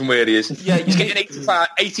fucking leave him where he is. Yeah, he's getting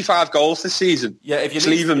 85 goals this season. Yeah, if you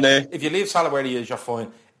leave him there. If you leave Salah where he is, you're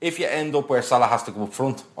fine. If you end up where Salah has to go up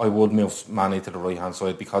front, I would move Mane to the right-hand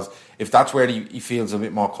side because if that's where he feels a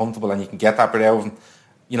bit more comfortable and you can get that bit out of him,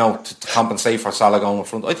 you know, to compensate for Salah going up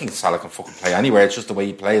front, I think Salah can fucking play anywhere. It's just the way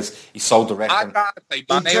he plays. He's so direct. I'd rather play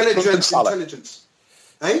Mane than Salah. Intelligence.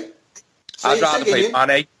 Hey? I'd rather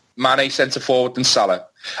play Mane centre-forward than Salah.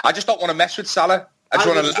 I just don't want to mess with Salah. I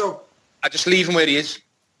just leave him where he is.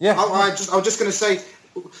 Yeah. I was just going to say,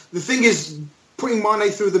 the thing is, putting Mane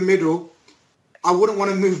through the middle, I wouldn't want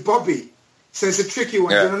to move Bobby. So it's a tricky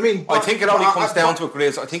one, yeah. You know what I mean? I think it only comes down to it,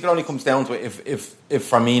 Grace. I think it only comes down to it if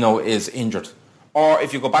Firmino is injured. Or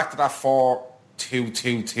if you go back to that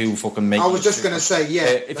 4-2-2-2 fucking make. I was just going to say, yeah.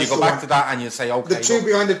 If you go back to that and you say, okay. The two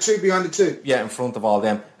behind the two. Yeah, in front of all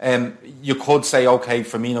them. You could say, okay,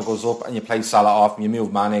 Firmino goes up and you play Salah off and you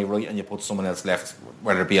move Mane right and you put someone else left,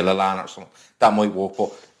 whether it be a Lallana or something. That might work,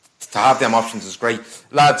 but to have them options is great.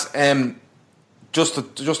 Lads, just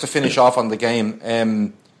to finish off on the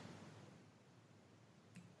game,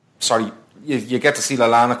 sorry, you get to see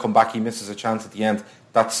Lallana come back. He misses a chance at the end.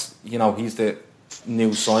 That's, you know, he's the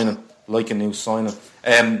new signing, like a new signing.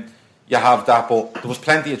 You have that, but there was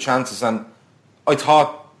plenty of chances, and I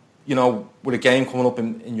thought, you know, with a game coming up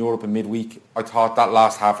in Europe in midweek, I thought that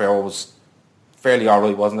last half hour was fairly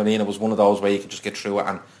alright, wasn't it, Ian? It was one of those where you could just get through it,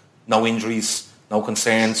 and no injuries, no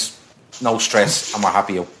concerns, no stress, and we're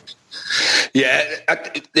happy out. Yeah,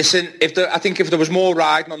 listen, I think if there was more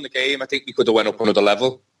riding on the game, I think we could have went up another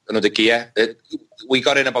level, another gear. We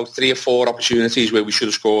got in about 3 or 4 opportunities where we should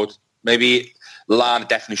have scored. Maybe Lallana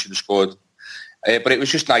definitely should have scored. But it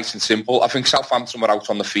was just nice and simple. I think Southampton were out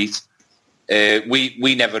on the feet.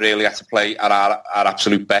 We never really had to play at our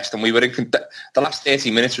absolute best, and we were the last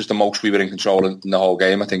 30 minutes was the most we were in control in the whole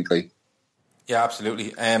game, I think. Yeah,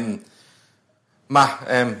 absolutely.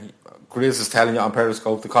 Matt, Grizz is telling you on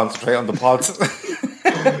Periscope to concentrate on the pods.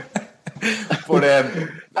 But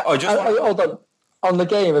I just hold on the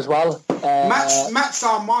game as well. Matt's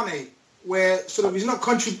our money, where sort of he's not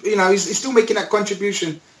he's still making that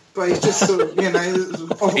contribution, but he's just sort of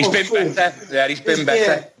he's been better. Yeah, he's been better.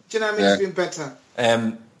 Yeah, do you know what I mean? Yeah. He's been better.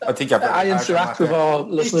 I think I interact with our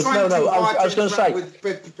listeners. I was going to say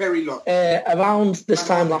with Perry lot. Around this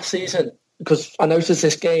time last season, because I noticed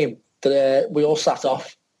this game that we all sat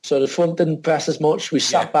off. So the front didn't press as much. We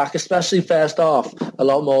sat back, especially first half, a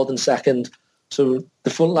lot more than second. So the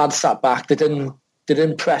front lads sat back. They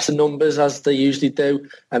didn't press the numbers as they usually do.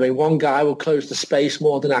 I mean, one guy will close the space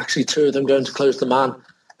more than actually 2 of them going to close the man.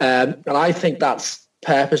 And I think that's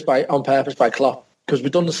on purpose by Klopp, because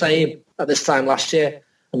we've done the same at this time last year,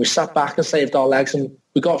 and we sat back and saved our legs, and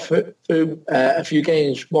we got through a few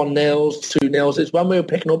games, 1-0s, 2-0s. It's when we were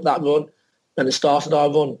picking up that run, when it started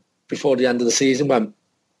our run before the end of the season, when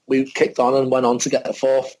we kicked on and went on to get the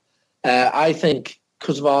fourth. I think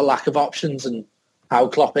because of our lack of options and how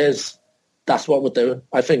Klopp is, that's what we're doing.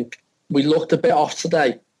 I think we looked a bit off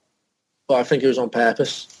today, but I think it was on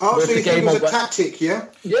purpose. Oh, so you think it was a tactic, yeah?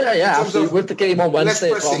 Yeah, absolutely. With the game on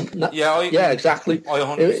Wednesday. Exactly. I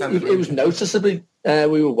 100% it was noticeably,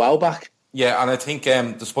 we were well back. Yeah, and I think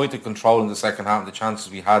despite the control in the second half and the chances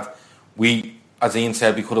we had, we, as Ian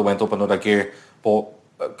said, we could have went up another gear. But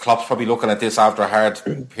Klopp's probably looking at this after a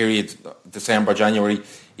hard period, December, January.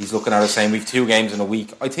 He's looking at us saying we've 2 games in a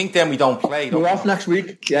week. I think then we don't play. We're off next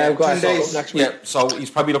week. Yeah, we've got 10 days next week. Yeah, so he's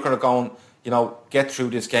probably looking at going, get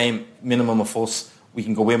through this game, minimum of us. We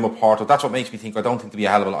can go in with Porto. That's what makes me think I don't think there'll be a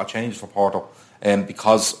hell of a lot of changes for Porto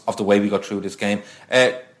because of the way we got through this game.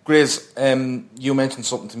 Grizz, you mentioned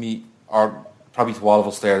something to me, or probably to all of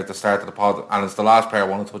us there at the start of the pod, and it's the last player I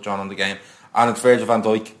want to touch on the game, and it's Virgil van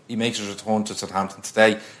Dijk. He makes his return to Southampton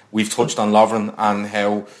today. We've touched on Lovren and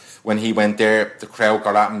how when he went there, the crowd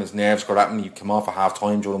got at him, his nerves got at him, he came off at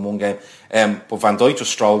half-time during one game. But Van Dijk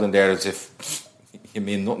just strolled in there as if, you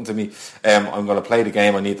mean nothing to me. I'm going to play the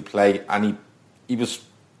game I need to play. And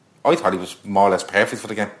I thought he was more or less perfect for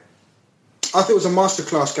the game. I think it was a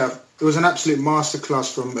masterclass, Gav. It was an absolute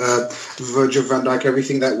masterclass from Virgil van Dijk.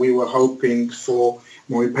 Everything that we were hoping for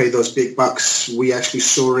when we paid those big bucks, we actually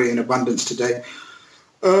saw it in abundance today.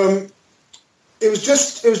 It was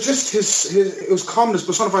just his calmness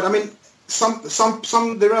personified. I mean,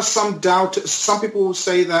 there are some doubt. Some people will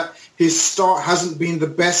say that his start hasn't been the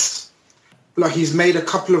best. Like, he's made a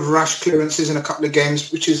couple of rash clearances in a couple of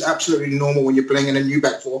games, which is absolutely normal when you're playing in a new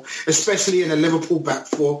back four, especially in a Liverpool back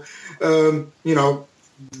four. The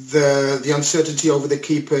uncertainty over the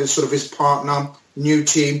keeper, sort of his partner, new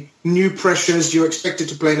team, new pressures. You're expected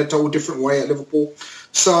to play in a total different way at Liverpool.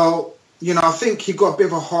 So, I think he got a bit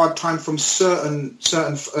of a hard time from certain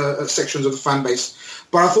sections of the fan base.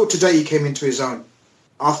 But I thought today he came into his own.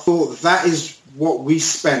 I thought that is what we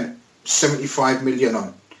spent 75 million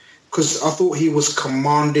on. Because I thought he was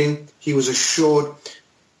commanding, he was assured.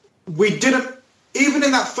 We didn't, even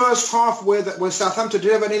in that first half where Southampton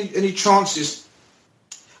did have any chances,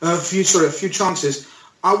 a few chances,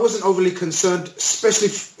 I wasn't overly concerned, especially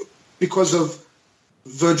because of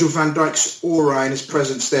Virgil van Dijk's aura and his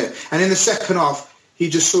presence there. And in the second half, he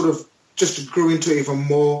just grew into it even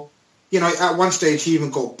more. At one stage he even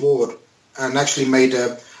got bored and actually made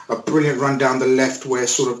a brilliant run down the left where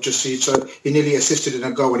he nearly assisted in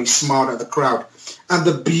a goal and he smiled at the crowd. And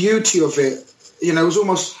the beauty of it, it was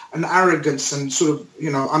almost an arrogance and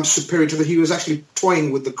I'm superior to he was actually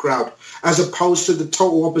toying with the crowd, as opposed to the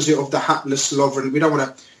total opposite of the hapless Lovren. We don't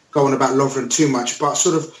want to go on about Lovren too much, but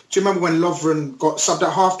do you remember when Lovren got subbed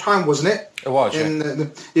at half-time, wasn't it? It was,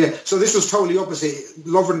 yeah. So this was totally opposite.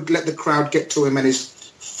 Lovren let the crowd get to him and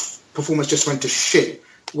his performance just went to shit.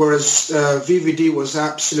 Whereas VVD was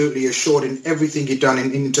absolutely assured in everything he'd done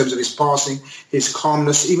in terms of his passing, his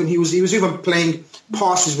calmness. Even he was even playing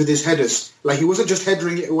passes with his headers. Like, he wasn't just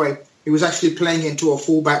headering it away. He was actually playing it into a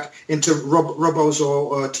fullback, into Robbo's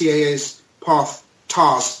or TAA's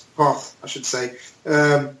Tar's path, I should say.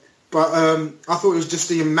 But I thought it was just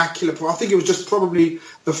the immaculate. I think it was just probably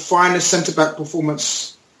the finest centre-back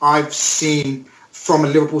performance I've seen from a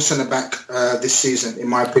Liverpool centre-back this season, in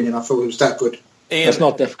my opinion. I thought it was that good. Ian, that's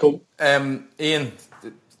not difficult. Ian,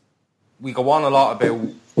 we go on a lot about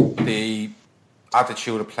the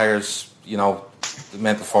attitude of players, the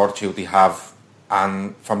mental fortitude they have.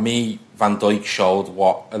 And for me, Van Dijk showed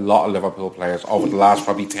what a lot of Liverpool players over the last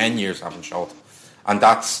probably 10 years haven't showed. And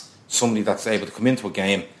that's somebody that's able to come into a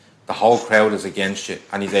game, the whole crowd is against you,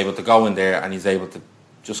 and he's able to go in there and he's able to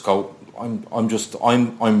just go, I'm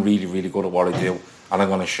really, really good at what I do, and I'm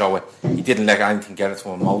going to show it. He didn't let anything get it to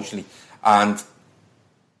him emotionally. And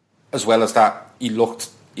as well as that, he looked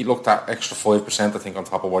at extra 5%, I think, on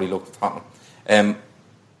top of what he looked at Tottenham.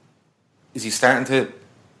 Is he starting to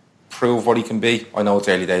prove what he can be? I know it's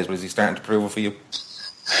early days, but is he starting to prove it for you?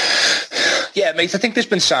 Yeah, mate, I think there's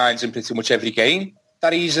been signs in pretty much every game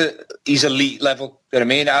that he's elite level. You know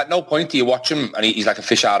what I mean? At no point do you watch him and he's like a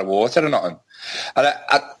fish out of water or nothing. And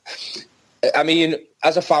I mean,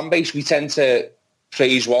 as a fan base, we tend to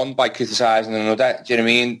praise one by criticising another. Do you know what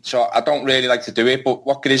I mean? So I don't really like to do it. But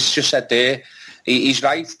what Grizz just said there, he's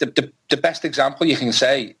right. The best example you can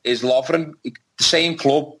say is Lovren. The same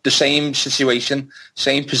club, the same situation,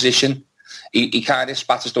 same position. He kind of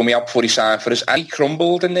spat his dummy out before he signed for us, and he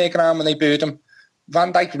crumbled in their ground when they booed him.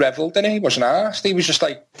 Van Dijk revelled in it. He wasn't arsed. He was just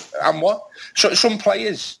like, and what? So some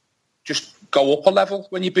players just go up a level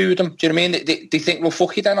when you booed him. Do you know what I mean? They think, well,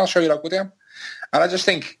 fuck you then, I'll show you how good I am. And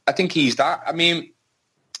I think he's that. I mean,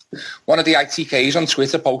 one of the ITKs on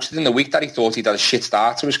Twitter posted in the week that he thought he'd had a shit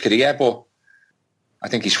start to his career, but I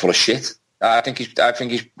think he's full of shit. I think he's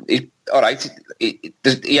all right.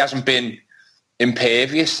 He hasn't been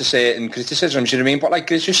impervious to certain criticisms, you know what I mean? But like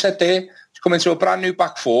Grizz just said there, he's coming to a brand new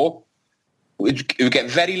back four. We get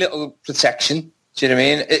very little protection. Do you know what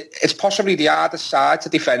I mean? It's possibly the hardest side to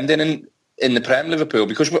defend in the Prem, Liverpool,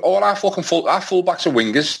 because all our fullbacks are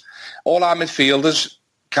wingers. All our midfielders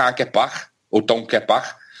can't get back or don't get back.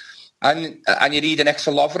 And you need an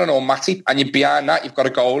extra Lovren or Matip, and you're behind that, you've got a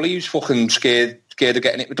goalie who's fucking scared of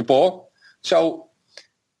getting it with the ball. So,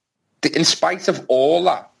 in spite of all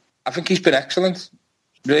that, I think he's been excellent.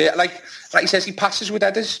 Like he says, he passes with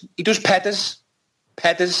headers. He does pedders.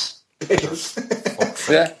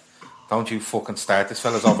 Yeah. Don't you fucking start. This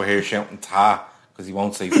fella's over here shouting "ta" because he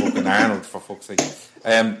won't say fucking Arnold, for fuck's sake.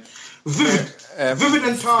 Vivid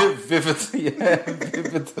and tar. Vivid, yeah,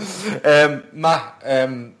 vivid. Matt,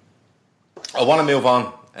 I want to move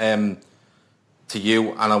on to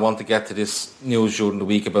you, and I want to get to this news during the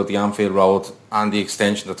week about the Anfield Road and the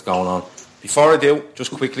extension that's going on. Before I do,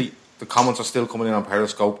 just quickly, the comments are still coming in on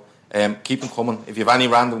Periscope. Keep them coming. If you have any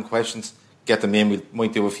random questions, get them in. We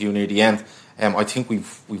might do a few near the end. I think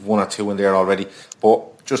we've one or two in there already,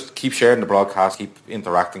 but just keep sharing the broadcast, keep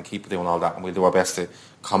interacting, keep doing all that, and we'll do our best to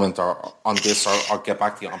comment on this or get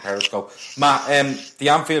back to you on Periscope. Matt, the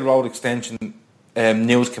Anfield Road extension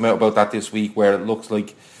news came out about that this week, where it looks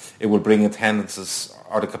like it will bring attendances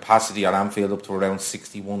or the capacity at Anfield up to around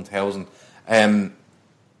 61,000.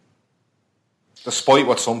 Despite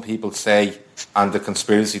what some people say and the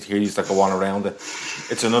conspiracy theories that go on around it,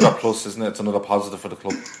 it's another plus, isn't it? It's another positive for the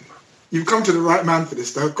club. You've come to the right man for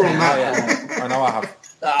this, though. Go on, Matt. I know I have.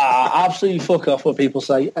 Absolutely fuck off what people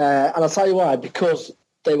say. And I'll tell you why. Because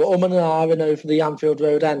they were and ahhing over the Anfield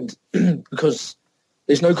Road end because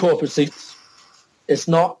there's no corporate seats. It's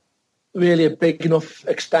not really a big enough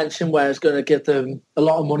extension where it's going to give them a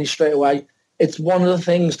lot of money straight away. It's one of the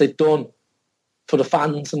things they've done for the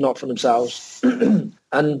fans and not for themselves. Who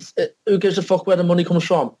gives a fuck where the money comes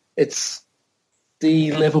from? It's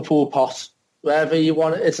the Liverpool pot. Wherever you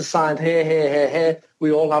want it, it's assigned here.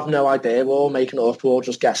 We all have no idea. We're all making it up. We're all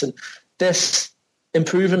just guessing.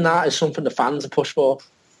 Improving that is something the fans are pushed for.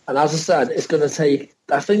 And as I said, it's going to take,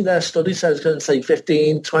 I think their study says it's going to take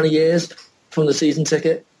 15, 20 years from the season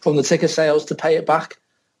ticket, from the ticket sales to pay it back,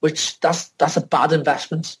 which that's a bad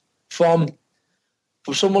investment. From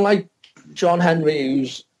someone like John Henry,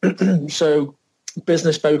 who's so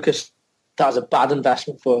business focused, that's a bad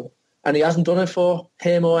investment for him. And he hasn't done it for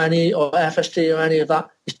him or FSG or any of that.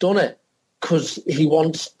 He's done it because he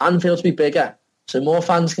wants Anfield to be bigger so more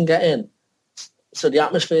fans can get in, so the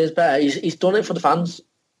atmosphere is better. He's done it for the fans.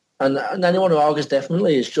 And anyone who argues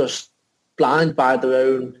differently is just blind by their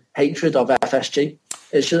own hatred of FSG.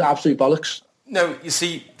 It's just absolute bollocks. No, you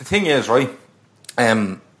see, the thing is, right?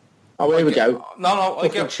 Here we go. No, I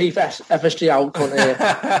get chief FSG out on here.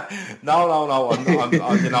 No.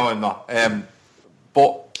 I'm not.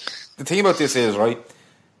 But the thing about this is, right,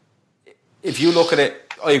 if you look at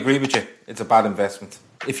it, I agree with you, it's a bad investment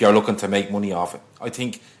if you're looking to make money off it. I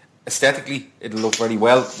think aesthetically it'll look very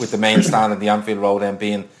well with the main stand and the Anfield Road end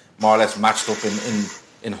being more or less matched up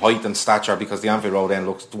in height and stature, because the Anfield Road end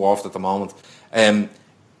looks dwarfed at the moment.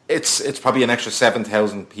 It's probably an extra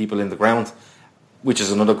 7,000 people in the ground, which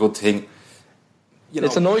is another good thing.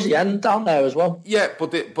 It's a noisy end down there as well. Yeah,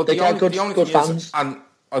 but the only good thing fans. Is, and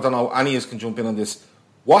I don't know, any of us can jump in on this.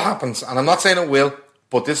 What happens, and I'm not saying it will,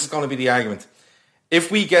 but this is going to be the argument.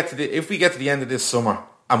 If we get to the end of this summer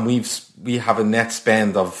and we have a net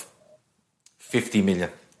spend of 50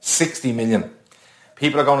 million, 60 million,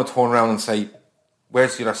 people are going to turn around and say,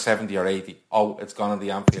 where's the other 70 or 80? Oh, it's gone on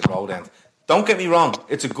the Anfield Road end. Don't get me wrong,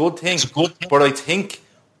 it's a good thing. But I think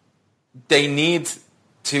they need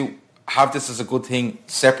to have this as a good thing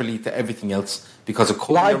separately to everything else, because it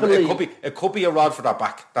could be a rod for their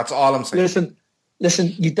back. That's all I'm saying.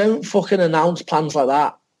 Listen, you don't fucking announce plans like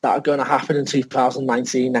that are going to happen in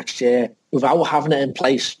 2019 next year without having it in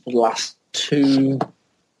place for the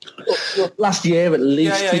last year at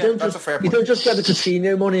least. Yeah, you don't just get the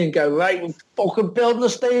casino money and go, right, we're fucking building a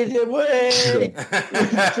stadium.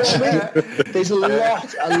 There's a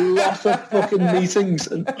lot of fucking meetings,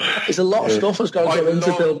 and there's a lot of stuff that's going to go into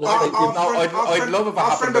building a stadium. I'd love if it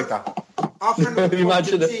happened like that. Our friend of the pod,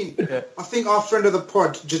 Jatine, I think our friend of the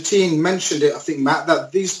pod, Jatine, mentioned it, I think, Matt,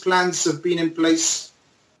 that these plans have been in place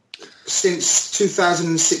since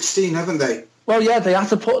 2016, haven't they? Well, yeah, they had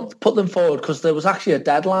to put them forward because there was actually a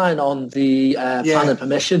deadline on the planning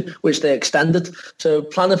permission, which they extended. So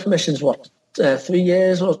planning permission's 3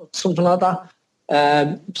 years or something like that.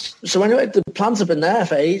 So anyway, the plans have been there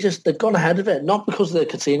for ages. They've gone ahead of it, not because of the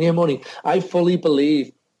Coutinho money. I fully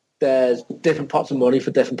believe there's different pots of money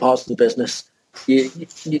for different parts of the business.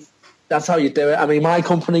 That's how you do it. I mean, my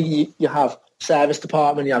company, you have service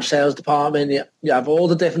department, you have sales department, you have all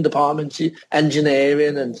the different departments,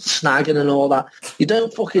 engineering and snagging and all that. You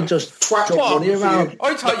don't fucking just chuck money around.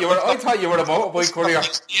 I thought you were a motorbike courier.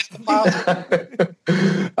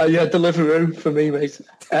 Yeah, Deliveroo for me, mate.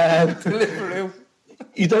 Deliveroo.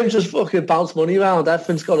 You don't just fucking bounce money around.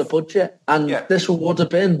 Everything's got a budget, and this would have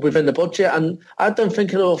been within the budget. And I don't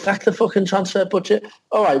think it'll affect the fucking transfer budget.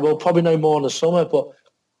 All right, we'll probably know more in the summer, but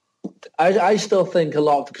I still think a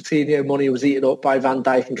lot of the Coutinho money was eaten up by Van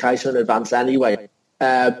Dijk and Kaiser in advance anyway.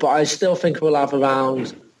 But I still think we'll have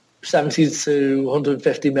around 70 to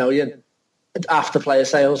 150 million after player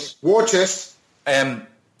sales. War chest.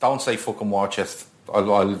 Don't say fucking war chest.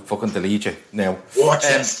 I'll fucking delete you now. War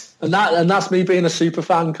chest. And that's me being a super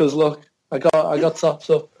fan because look, I got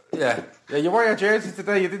tops up. Yeah, you wore your jersey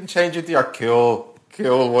today. You didn't change it to your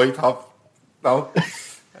cool white top. No.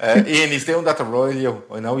 Ian, he's doing that to roil you.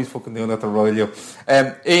 I know he's fucking doing that to roil you.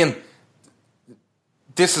 Ian,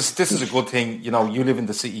 this is a good thing. You know, you live in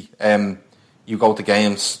the city. You go to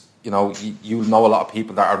games. You know, you know a lot of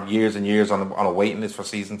people that are years and years on a waiting list for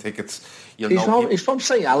season tickets. He's from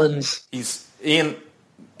St. Helens. Ian,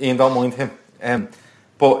 don't mind him.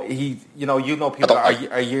 But you know people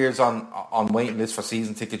that are years on waiting lists for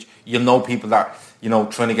season tickets. You know people that, you know,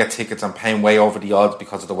 trying to get tickets and paying way over the odds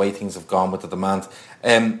because of the way things have gone with the demand.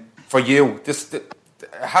 For you, it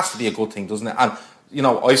has to be a good thing, doesn't it? And, you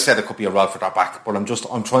know, I've said it could be a rod for their back, but I'm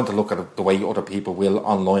trying to look at it the way other people will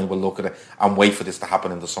online will look at it and wait for this to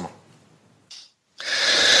happen in the summer.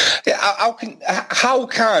 Yeah, how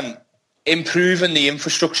can improving the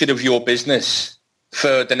infrastructure of your business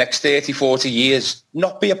for the next 30, 40 years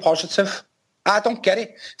not be a positive? I don't get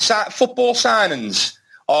it. Football signings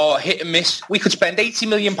are hit and miss. We could spend £80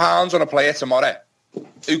 million on a player tomorrow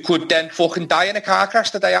who could then fucking die in a car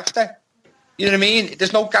crash the day after. You know what I mean?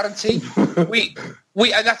 There's no guarantee.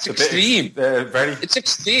 And that's extreme. It's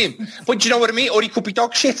extreme. But do you know what I mean? Or he could be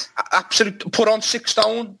dog shit. Absolutely put on 6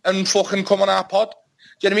 stone and fucking come on our pod.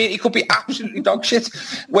 Do you know what I mean? He could be absolutely dog shit.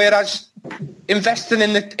 Whereas investing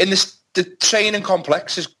in the training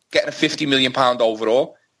complex is getting a £50 million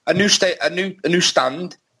overall. A new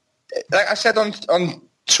stand. Like I said on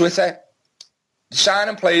Twitter,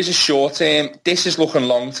 signing players is short term. This is looking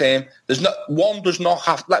long term. One does not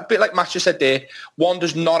have, a bit like Matthew said there, one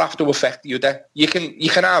does not have to affect the other. You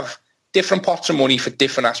can have different pots of money for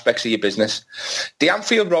different aspects of your business. The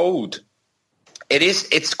Anfield Road,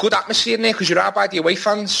 it's good atmosphere in there because you're out by the away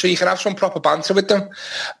fans, so you can have some proper banter with them.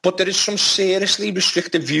 But there is some seriously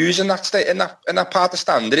restricted views in that part of the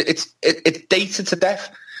stand. It's dated to death.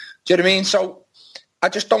 Do you know what I mean? So I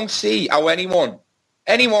just don't see how anyone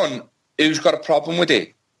who's got a problem with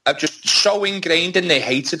it are just so ingrained in their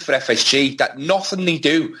hatred for FSG that nothing they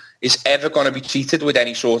do is ever going to be treated with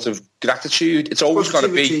any sort of gratitude. It's always going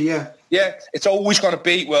to be, it's always going to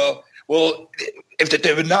be, well, if they're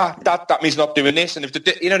doing that means not doing this. And if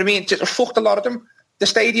you know what I mean? Just fucked a lot of them. The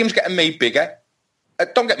stadium's getting made bigger.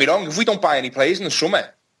 Don't get me wrong. If we don't buy any players in the summer,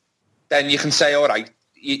 then you can say, all right,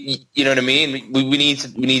 you know what I mean? We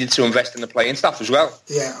needed to invest in the playing staff as well.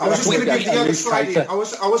 Yeah, I was just going to give the other side. I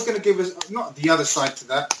was going to give us not the other side to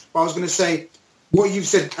that, but I was going to say what you've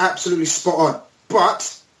said absolutely spot on.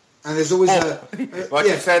 But and there's always what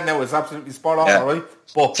you said now is absolutely spot on, all right.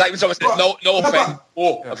 But it's like when someone said no offense.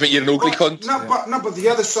 I think you're an ugly cunt. But the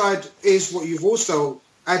other side is what you've also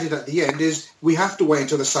added at the end is we have to wait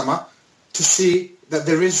until the summer to see that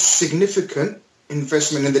there is significant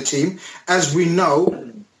investment in the team, as we know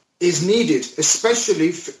is needed,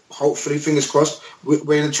 especially hopefully, fingers crossed,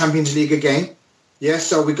 we're in the Champions League again. Yeah,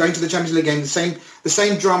 so we're going to the Champions League again. The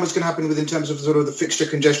same drama is going to happen in terms of sort of the fixture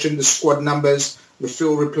congestion, the squad numbers, the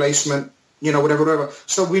field replacement, whatever.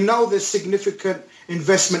 So we know there's significant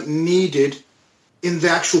investment needed in the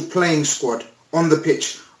actual playing squad on the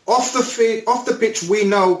pitch. Off the pitch, we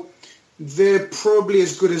know they're probably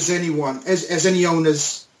as good as anyone, as any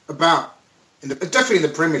owners about. Definitely in the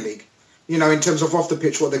Premier League, in terms of off the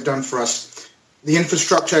pitch, what they've done for us. The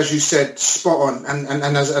infrastructure, as you said, spot on. And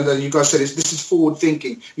as you guys said, this is forward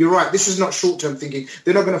thinking. You're right. This is not short-term thinking.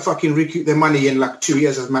 They're not going to fucking recoup their money in like 2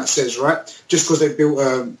 years, as Matt says, right? Just because they've built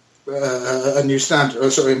a new stand,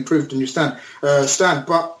 improved a new stand.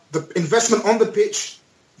 But the investment on the pitch,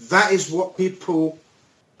 that is what people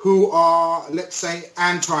who are, let's say,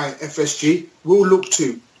 anti-FSG will look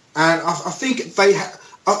to. And I think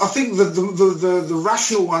I think the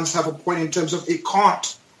rational ones have a point in terms of it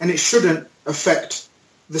can't and it shouldn't affect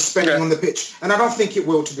the spending on the pitch. And I don't think it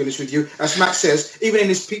will, to be honest with you. As Matt says, even in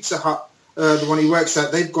his Pizza Hut, the one he works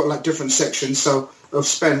at, they've got like different sections of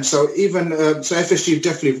spend. So even so FSG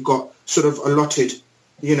definitely have got sort of allotted,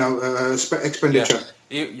 expenditure.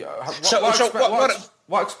 Yeah.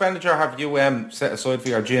 What expenditure have you set aside for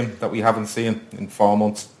your gym that we haven't seen in 4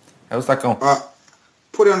 months? How's that going?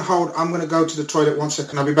 Put it on hold. I'm going to go to the toilet 1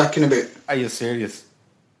 second. I'll be back in a bit. Are you serious?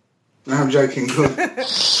 No, I'm joking.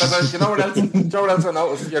 Because you know what else I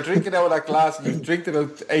noticed? You're drinking out of that glass and you've drank it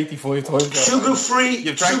about 85 times.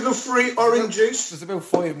 Sugar-free orange juice. There's about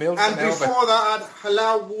 5 mils. And before that, I had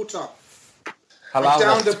halal water. I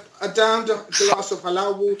downed a glass of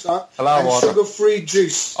halal water and sugar-free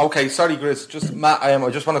juice. Okay, sorry, Grizz. Just Matt, I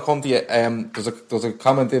just want to come to you. There's a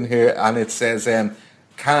comment in here, and it says,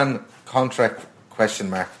 "Can contract ?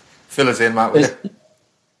 Fill us in, Matt. Will you?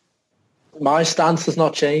 My stance has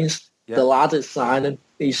not changed. Yeah. The lad is signing.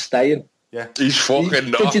 He's staying. Yeah, he's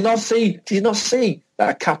fucking not. Did you not see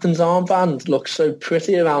that captain's armband looks so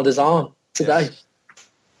pretty around his arm today?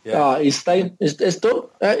 Yeah. He's staying. It's done.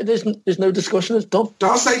 There's no discussion. It's done.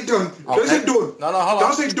 Don't say done. Okay. Don't say done. No, hold on.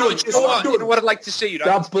 Don't say done. It's not done. You know what I'd like to see? Right?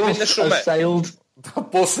 That bus has sailed.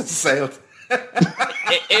 That bus has sailed.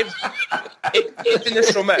 if in the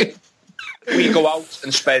summer we go out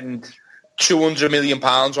and spend £200 million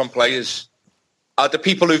on players, are the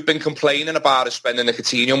people who've been complaining about us spending the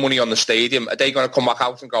Coutinho money on the stadium, are they going to come back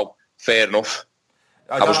out and go, fair enough?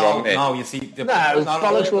 I was wrong there. No, you see...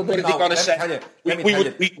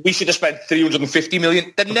 We should have spent 350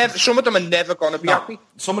 million. Some of them are never going to be happy.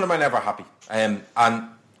 Some of them are never happy. And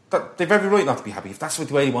they've every right not to be happy. If that's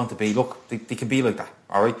the way they want to be, look, they can be like that,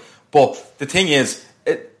 all right? But the thing is,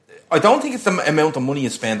 I don't think it's the amount of money you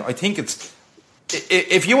spend. I think it's...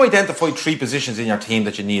 If you identify 3 positions in your team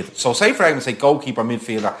that you need, so say for argument's sake, goalkeeper,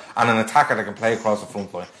 midfielder, and an attacker that can play across the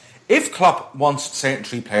front line. If Klopp wants certain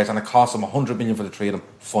 3 players and it costs him 100 million for the 3 of them,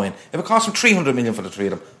 fine. If it costs him 300 million for the 3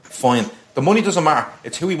 of them, fine. The money doesn't matter.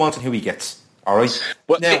 It's who he wants and who he gets. All right.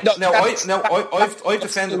 But I've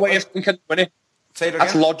defended. Way of thinking,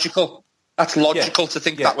 that's logical. That's logical to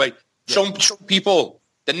think that way. Yeah. Some people,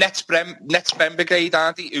 the Nets Brem brigade,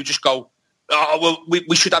 aren't they, who just go, oh well,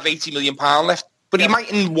 we should have £80 million left. But he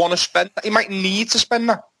mightn't want to spend that. He might need to spend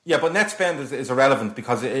that. Yeah, but net spend is irrelevant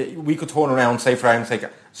because we could turn around, say for argument's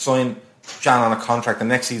sake, sign Jan on a contract the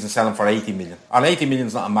next season, sell him for 80 million. And 80 million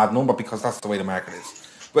is not a mad number because that's the way the market is.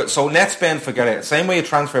 But so net spend, forget it. Same way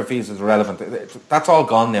transfer fees is irrelevant. That's all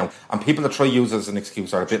gone now, and people that try to use it as an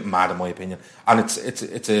excuse are a bit mad, in my opinion. And it's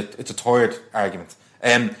a tired argument.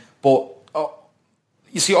 But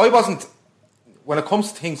you see, I wasn't, when it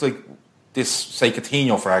comes to things like this, say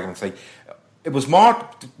Coutinho, for argument's sake. It was more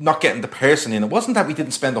not getting the person in. It wasn't that we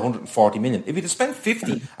didn't spend 140 million. If we'd have spent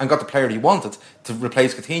 50 and got the player he wanted to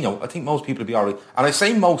replace Coutinho, I think most people would be all right. And I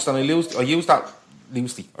say most, and I use that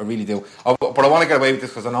loosely. I really do. But I want to get away with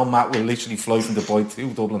this because I know Matt will literally fly from Dubai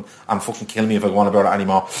to Dublin and fucking kill me if I go on about it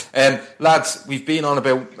anymore. Lads, we've been on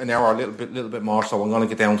about an hour, a little bit more, so I'm going to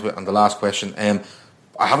get down to it. And the last question.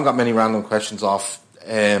 I haven't got many random questions off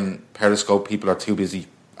Periscope. People are too busy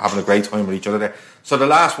having a great time with each other there. So the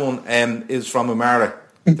last one is from Umara.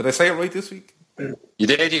 Did I say it right this week? You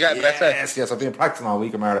did, you got it better. Yes, I've been practicing all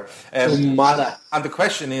week, Umara. And the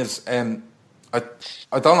question is, I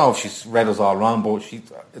don't know if she's read us all wrong, but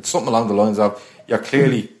it's something along the lines of, you're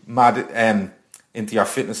clearly mad into your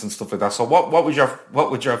fitness and stuff like that. So what would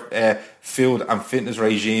your food and fitness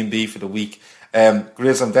regime be for the week?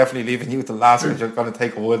 Grizz, I'm definitely leaving you to last because you're going to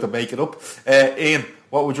take a while to make it up. Ian,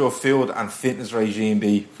 what would your food and fitness regime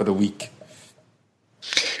be for the week?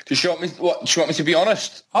 Do you want me to be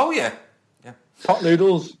honest? Oh yeah. Pot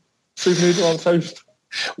noodles, soup noodle on toast.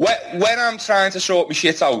 When I'm trying to sort my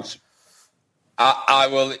shit out, I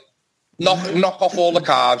will knock off all the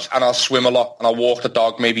carbs and I'll swim a lot and I'll walk the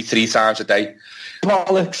dog maybe 3 times a day.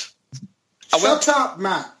 Bollocks. Shut up,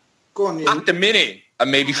 Matt. Go on, Ian. At the minute,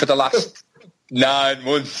 and maybe for the last 9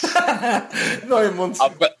 months. 9 months.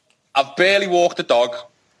 I've barely walked the dog.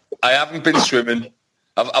 I haven't been swimming.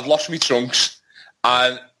 I've lost my trunks.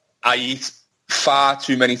 And I eat far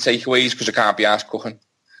too many takeaways because I can't be arsed cooking.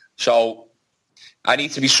 So I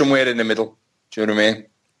need to be somewhere in the middle. Do you know what I mean?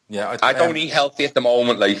 Yeah. I don't eat healthy at the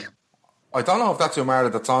moment, like. I don't know if that's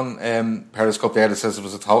Umara that's on Periscope there that says it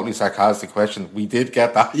was a totally sarcastic question. We did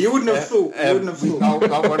get that. You wouldn't have thought. No,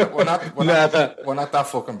 we're not that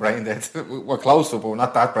fucking brain dead. We're close to it, but we're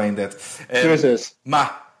not that brain dead. Who is this?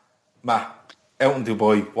 Ma. out in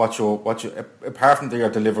Dubai, what's your apart from your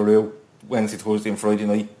Deliveroo Wednesday, Thursday and Friday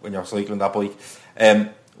night when you're cycling that bike,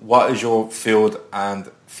 what is your food and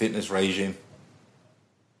fitness regime?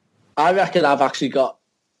 I reckon I've actually got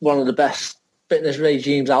one of the best fitness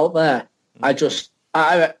regimes out there.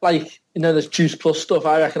 I like, there's Juice Plus stuff.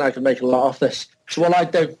 I reckon I could make a lot of this. So what I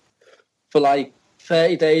do for like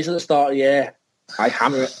 30 days at the start of the year, I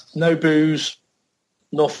hammer it. No booze,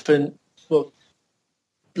 nothing, but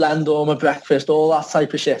blend all my breakfast, all that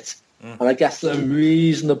type of shit. And I get to a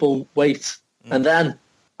reasonable weight. And then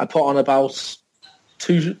I put on about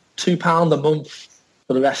 £2 a month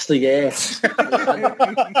for the rest of the year.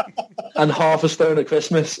 and half a stone at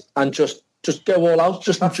Christmas, and just go all out,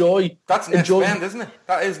 enjoy. That's net spend, isn't it?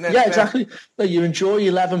 That is net spend. Yeah, exactly. No, you enjoy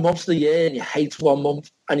 11 months of the year and you hate 1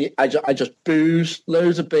 month. And I just booze,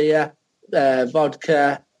 loads of beer,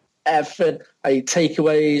 vodka, everything. I eat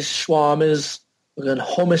takeaways, shawarmas, and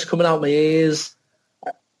hummus coming out my ears.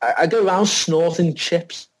 I go around snorting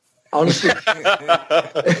chips. Honestly,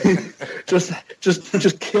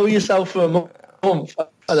 just kill yourself for a month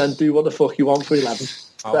and then do what the fuck you want for 11.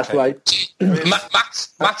 Okay. That's right.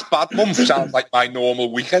 Matt's bad month sounds like my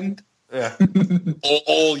normal weekend. Yeah.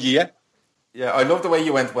 all year. Yeah, I love the way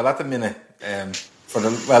you went. Well, at the minute,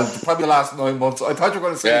 probably the last 9 months. I thought you were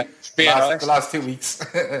going to say the last 2 weeks.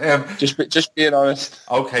 Just being honest.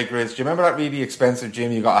 Okay, great. Do you remember that really expensive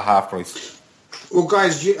gym you got at half price? Well,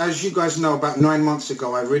 guys, as you guys know, about 9 months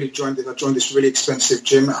ago, I joined this really expensive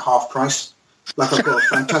gym at half price. Like I got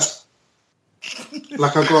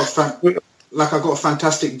a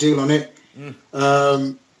fantastic deal on it.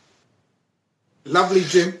 Lovely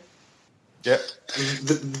gym. Yeah.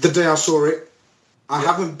 The day I saw it, I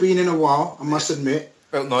haven't been in a while, I must admit.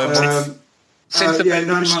 About 9 months. Since the 9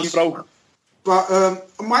 months. Broke. But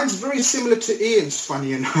mine's very similar to Ian's,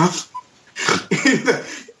 funny enough,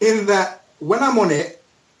 in that when I'm on it,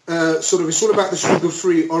 it's all about the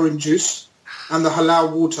sugar-free orange juice and the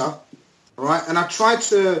halal water, all right? And I try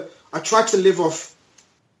to live off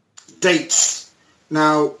dates.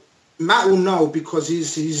 Now, Matt will know because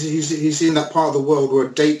he's in that part of the world where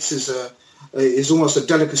dates is almost a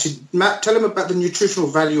delicacy. Matt, tell him about the nutritional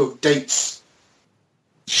value of dates.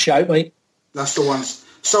 Shout, mate. That's the ones.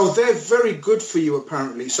 So they're very good for you,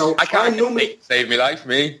 apparently. So I can't normally save me life,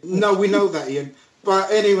 me. No, we know that, Ian.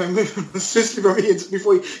 But anyway, especially from Ian,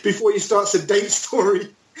 before he starts a date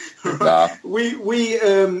story. Right? Nah.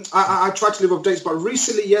 I try to live off dates, but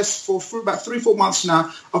recently, yes, for about 3-4 months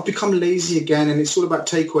now, I've become lazy again, and it's all about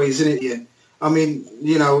takeaways, isn't it, Ian? I mean,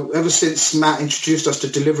 ever since Matt introduced us to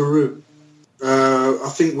Deliveroo, I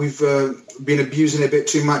think we've been abusing it a bit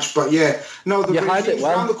too much. But yeah, no, the regime's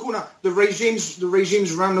around the corner. The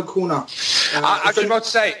regime's around the corner. I was about to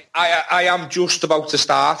say, I am just about to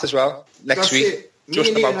start as well next week. It. Me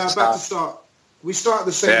and Ian are about to start. We start at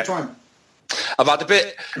the same time. I've had a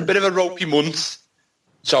bit of a ropey month,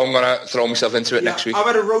 so I'm going to throw myself into it next week. I've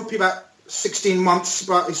had a ropey about 16 months,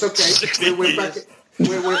 but it's okay. We're back.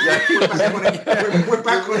 We're back on it. We're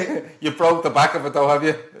back on it. You broke the back of it, though, have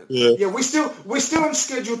you? Yeah. We're still on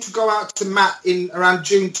schedule to go out to Matt in around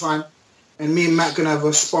June time, and me and Matt going to have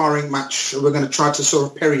a sparring match. We're going to try to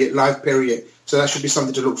sort of live parry it. So that should be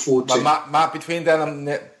something to look forward to. Matt, between now and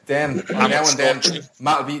then,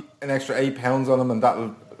 Matt will be an extra 8 pounds on him, and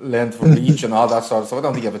that'll lend for reach and all that sort of stuff. I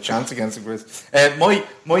don't think you have a chance against him, Chris. My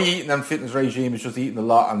eating and fitness regime is just eating a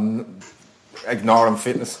lot and ignoring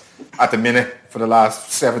fitness at the minute for the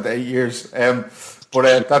last 7 to 8 years.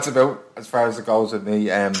 But that's about as far as it goes with me.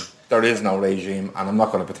 There is no regime, and I'm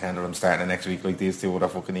not going to pretend that I'm starting the next week like these two other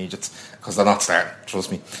fucking idiots, because they're not starting,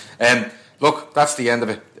 trust me. Look, that's the end of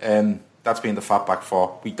it. That's been the Fatback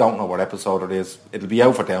 4. We don't know what episode it is. It'll be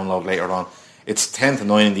out for download later on. It's 10 to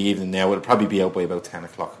 9 in the evening now. It'll probably be out by about 10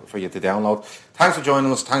 o'clock for you to download. Thanks for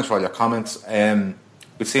joining us. Thanks for all your comments. We'll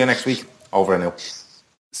see you next week. Over and out.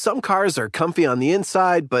 Some cars are comfy on the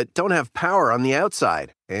inside, but don't have power on the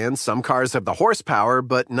outside. And some cars have the horsepower,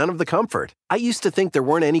 but none of the comfort. I used to think there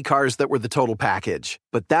weren't any cars that were the total package.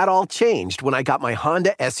 But that all changed when I got my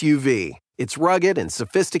Honda SUV. It's rugged and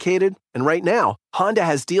sophisticated, and right now, Honda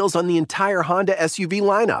has deals on the entire Honda SUV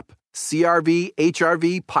lineup. CR-V,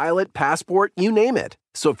 HR-V, Pilot, Passport, you name it.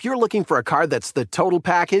 So if you're looking for a car that's the total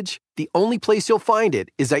package, the only place you'll find it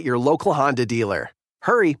is at your local Honda dealer.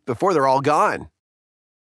 Hurry before they're all gone.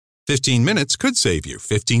 15 minutes could save you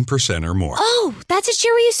 15% or more. Oh, that's a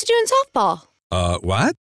cheer we used to do in softball.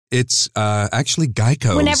 What? It's actually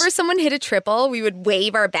Geico. Whenever someone hit a triple, we would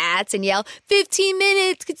wave our bats and yell, 15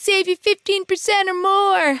 minutes could save you 15% or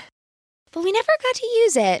more. But we never got to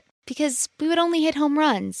use it because we would only hit home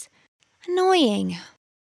runs. Annoying.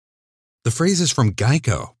 The phrase is from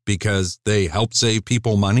Geico because they help save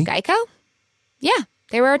people money. Geico? Yeah,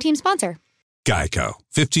 they were our team sponsor. Geico.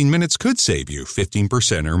 15 minutes could save you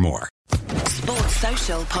 15% or more. Sports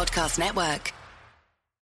Social Podcast Network.